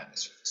time at the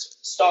surface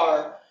of the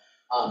star.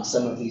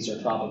 Some of these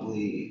are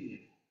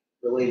probably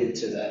related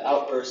to the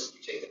outburst.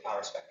 You take the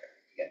power spectrum,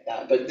 you get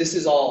that. But this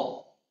is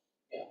all,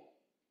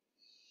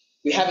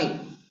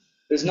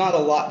 there's not a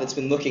lot that's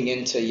been looking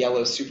into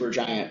yellow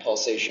supergiant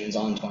pulsations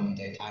on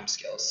 20-day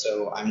timescales,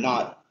 so I'm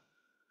not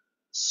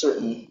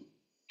certain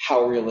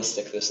how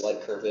realistic this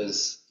light curve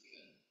is.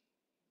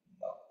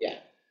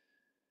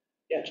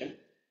 Yeah, Jim?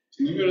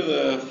 Can you go to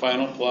the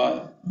final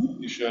plot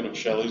you showed of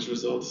Shelley's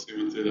results? You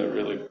went through that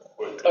really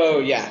quick. Oh,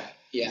 yeah.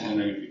 I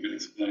wonder if you could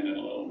explain it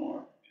a little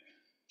more.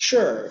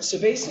 Sure. So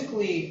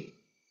basically,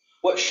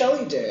 what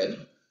Shelley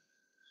did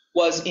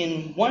was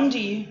in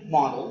 1D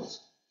models,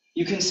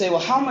 you can say, well,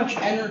 how much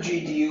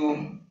energy do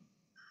you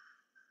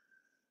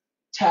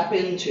tap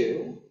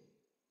into?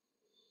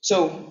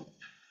 So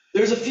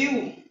there's a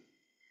few.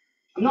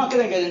 I'm not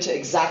going to get into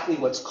exactly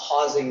what's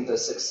causing the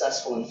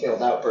successful and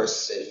failed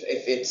outbursts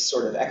if it's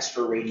sort of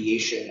extra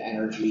radiation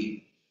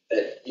energy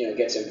that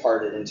gets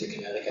imparted into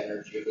kinetic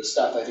energy of the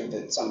stuff. I think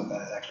that some of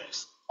that is actually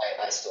just,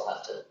 I still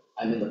have to,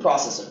 I'm in the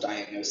process of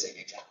diagnosing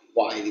exactly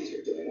why these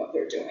are doing what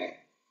they're doing.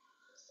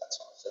 That's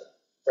one of the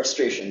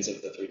frustrations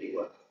of the 3D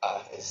work,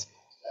 is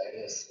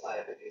diagnose why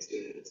everything's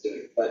doing what it's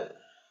doing. But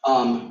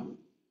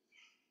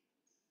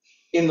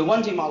in the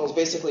 1D models,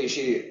 basically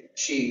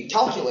she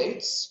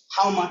calculates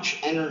how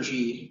much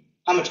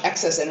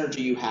excess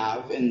energy you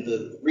have in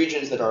the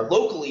regions that are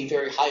locally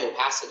very high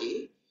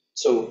opacity.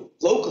 So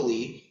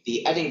locally,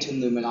 the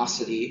Eddington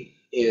luminosity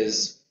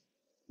is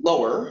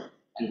lower,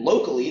 and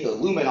locally, the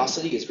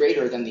luminosity is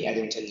greater than the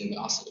Eddington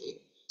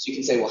luminosity. So you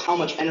can say, well, how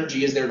much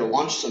energy is there to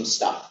launch some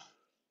stuff?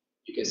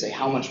 You can say,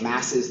 how much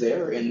mass is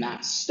there in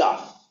that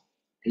stuff?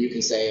 And you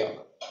can say,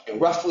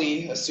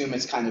 roughly assume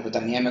it's kind of a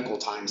dynamical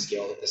time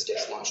scale that this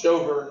gets launched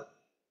over,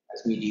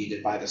 as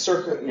mediated by the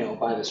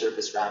by the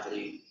surface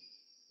gravity.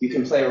 You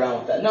can play around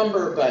with that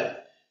number,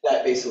 but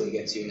that basically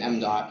gets you an m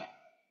dot.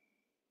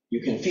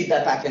 You can feed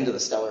that back into the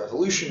stellar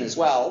evolution as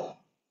well,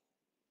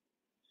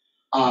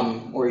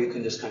 or you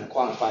can just kind of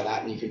quantify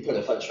that, and you can put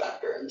a fudge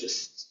factor and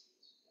just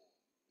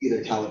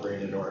either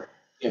calibrate it or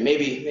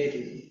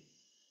maybe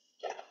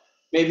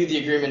the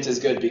agreement is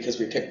good because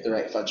we picked the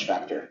right fudge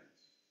factor.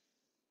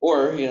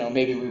 Or,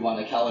 maybe we want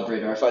to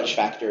calibrate our fudge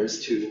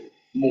factors to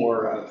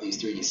more of these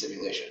 3D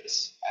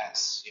simulations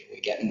as we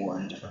get more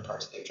in different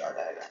parts of the HR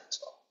diagram as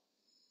well.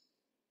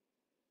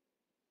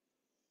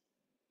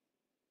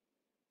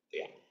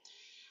 Yeah.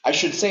 I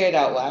should say it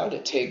out loud.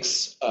 It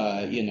takes,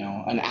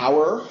 an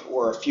hour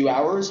or a few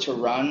hours to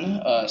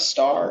run a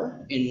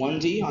star in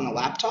 1D on a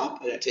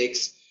laptop, and it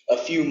takes a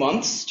few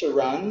months to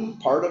run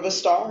part of a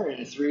star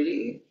in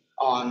 3D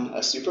on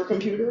a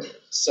supercomputer.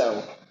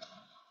 So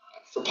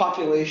for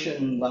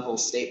population level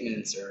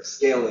statements or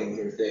scaling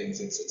or things,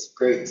 it's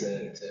great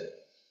to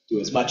do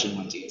as much in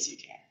 1D as you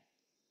can.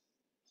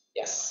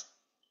 Yes?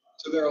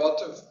 So there are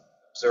lots of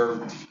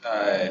observed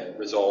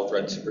resolved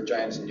red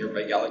supergiants in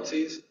nearby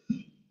galaxies.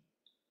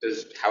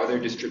 Does how they're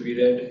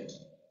distributed as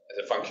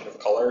a function of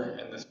color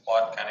in this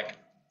plot kind of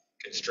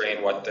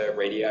constrain what the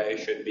radii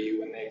should be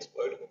when they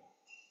explode?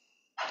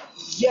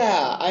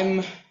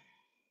 Yeah,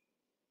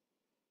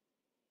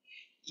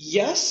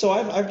 yes, so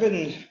I've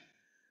been.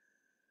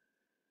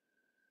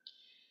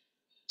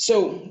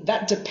 So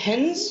that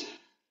depends.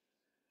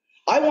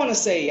 I want to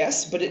say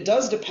yes, but it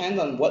does depend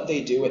on what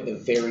they do at the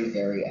very,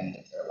 very end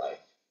of their life.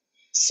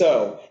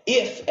 So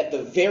if at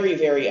the very,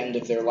 very end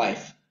of their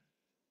life,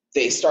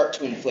 they start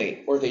to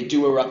inflate or they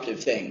do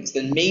eruptive things,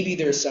 then maybe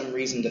there's some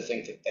reason to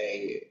think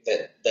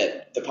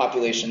that the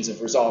populations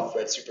of resolved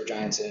red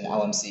supergiants in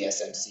LMC,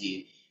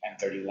 SMC,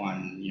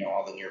 M31,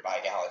 all the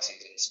nearby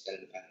galaxies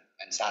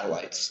and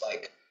satellites,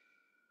 like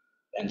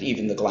and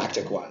even the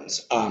galactic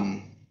ones.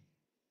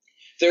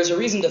 There's a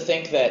reason to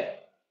think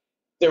that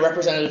they're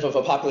representative of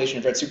a population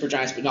of red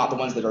supergiants, but not the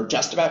ones that are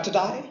just about to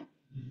die.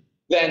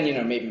 Then,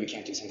 maybe we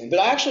can't do something. But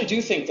I actually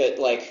do think that,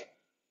 like,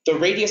 the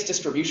radius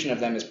distribution of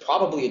them is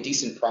probably a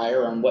decent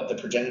prior on what the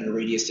progenitor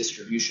radius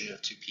distribution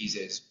of 2Ps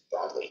is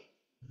broadly.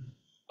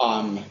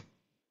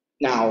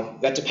 Now,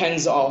 that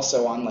depends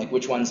also on, like,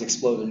 which ones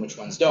explode and which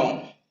ones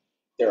don't.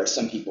 There are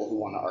some people who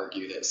want to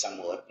argue that some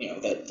will,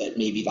 that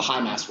maybe the high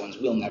mass ones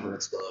will never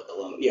explode.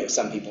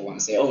 Some people want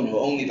to say, oh no,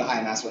 only the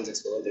high mass ones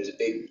explode. There's a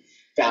big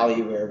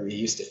valley where we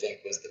used to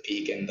think was the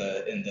peak in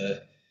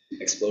the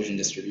explosion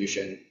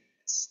distribution.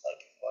 It's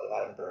like a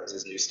lot of Adam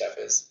Burroughs' new stuff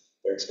is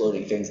they're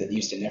exploding things that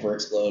used to never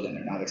explode, and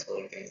they're not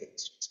exploding things that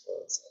used to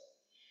explode. So,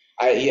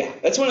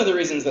 that's one of the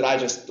reasons that I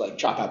just like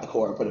chop out the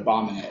core, put a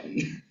bomb in it,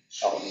 and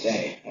call it a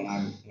day when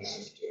I'm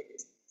doing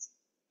these things.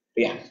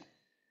 But yeah.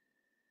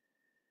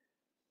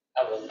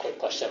 I have a quick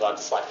question about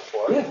the slide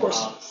before. Yeah, of course.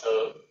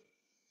 So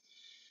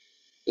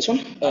this one?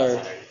 Or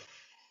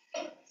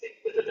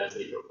with the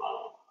density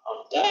profile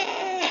of the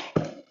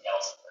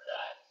else for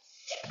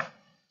that.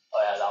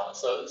 Oh yeah, that one.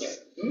 So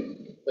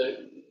it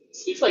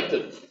seems like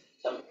the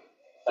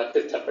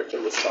effective temperature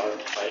of the star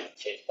might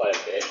change quite a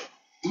bit.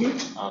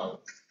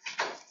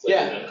 So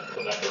the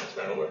convective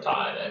turn over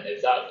time, and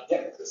is that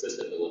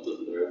consistent with what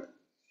the through?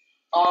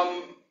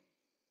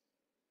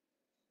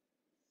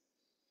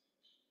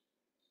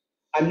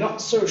 I'm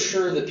not so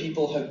sure that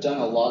people have done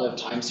a lot of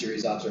time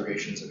series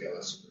observations of yellow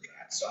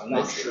supergiants, so I'm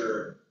not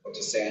sure what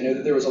to say. I know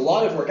that there was a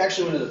lot of work.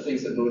 Actually, one of the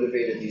things that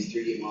motivated these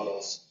 3D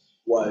models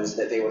was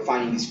that they were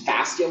finding these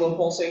fast yellow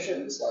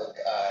pulsations, like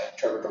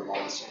Trevor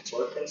Drummond's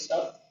work and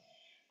stuff,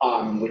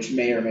 which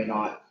may or may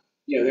not,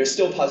 there's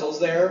still puzzles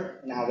there.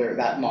 Now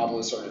that model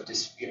is sort of,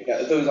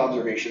 those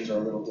observations are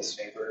a little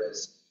disfavored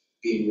as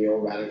being real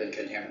rather than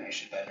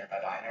contamination by nearby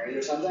binaries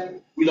or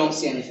something. We don't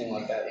see anything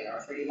like that in our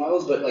 3D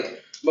models, but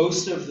like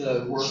most of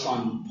the work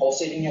on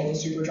pulsating yellow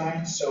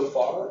supergiants so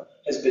far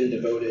has been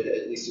devoted,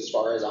 at least as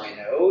far as I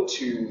know,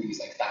 to these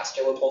like fast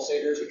yellow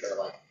pulsators, which are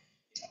like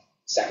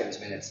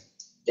seconds, minutes,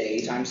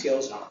 day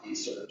timescales, not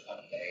these sort of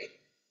 20-day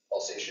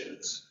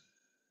pulsations.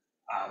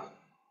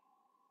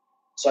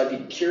 So I'd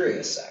be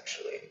curious,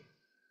 actually.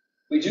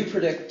 We do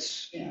predict,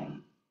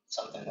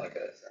 something like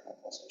a thermal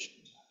pulsation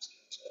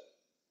timescale to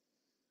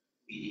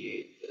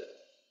mediate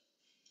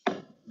the. I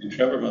mean,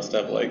 Trevor must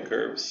have light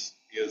curves.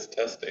 He has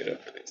test data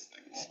for these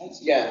things.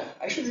 Yeah,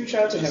 I should reach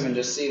out to him and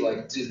just see,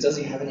 like, does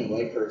he have any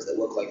light curves that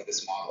look like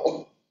this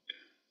model?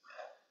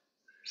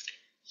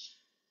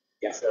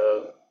 Yeah.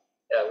 So,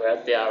 we're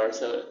at the hour.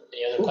 So,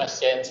 any other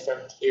questions from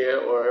here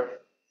or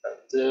from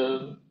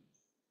Zoom?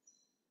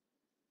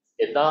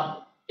 If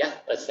not,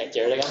 let's thank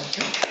Jared again.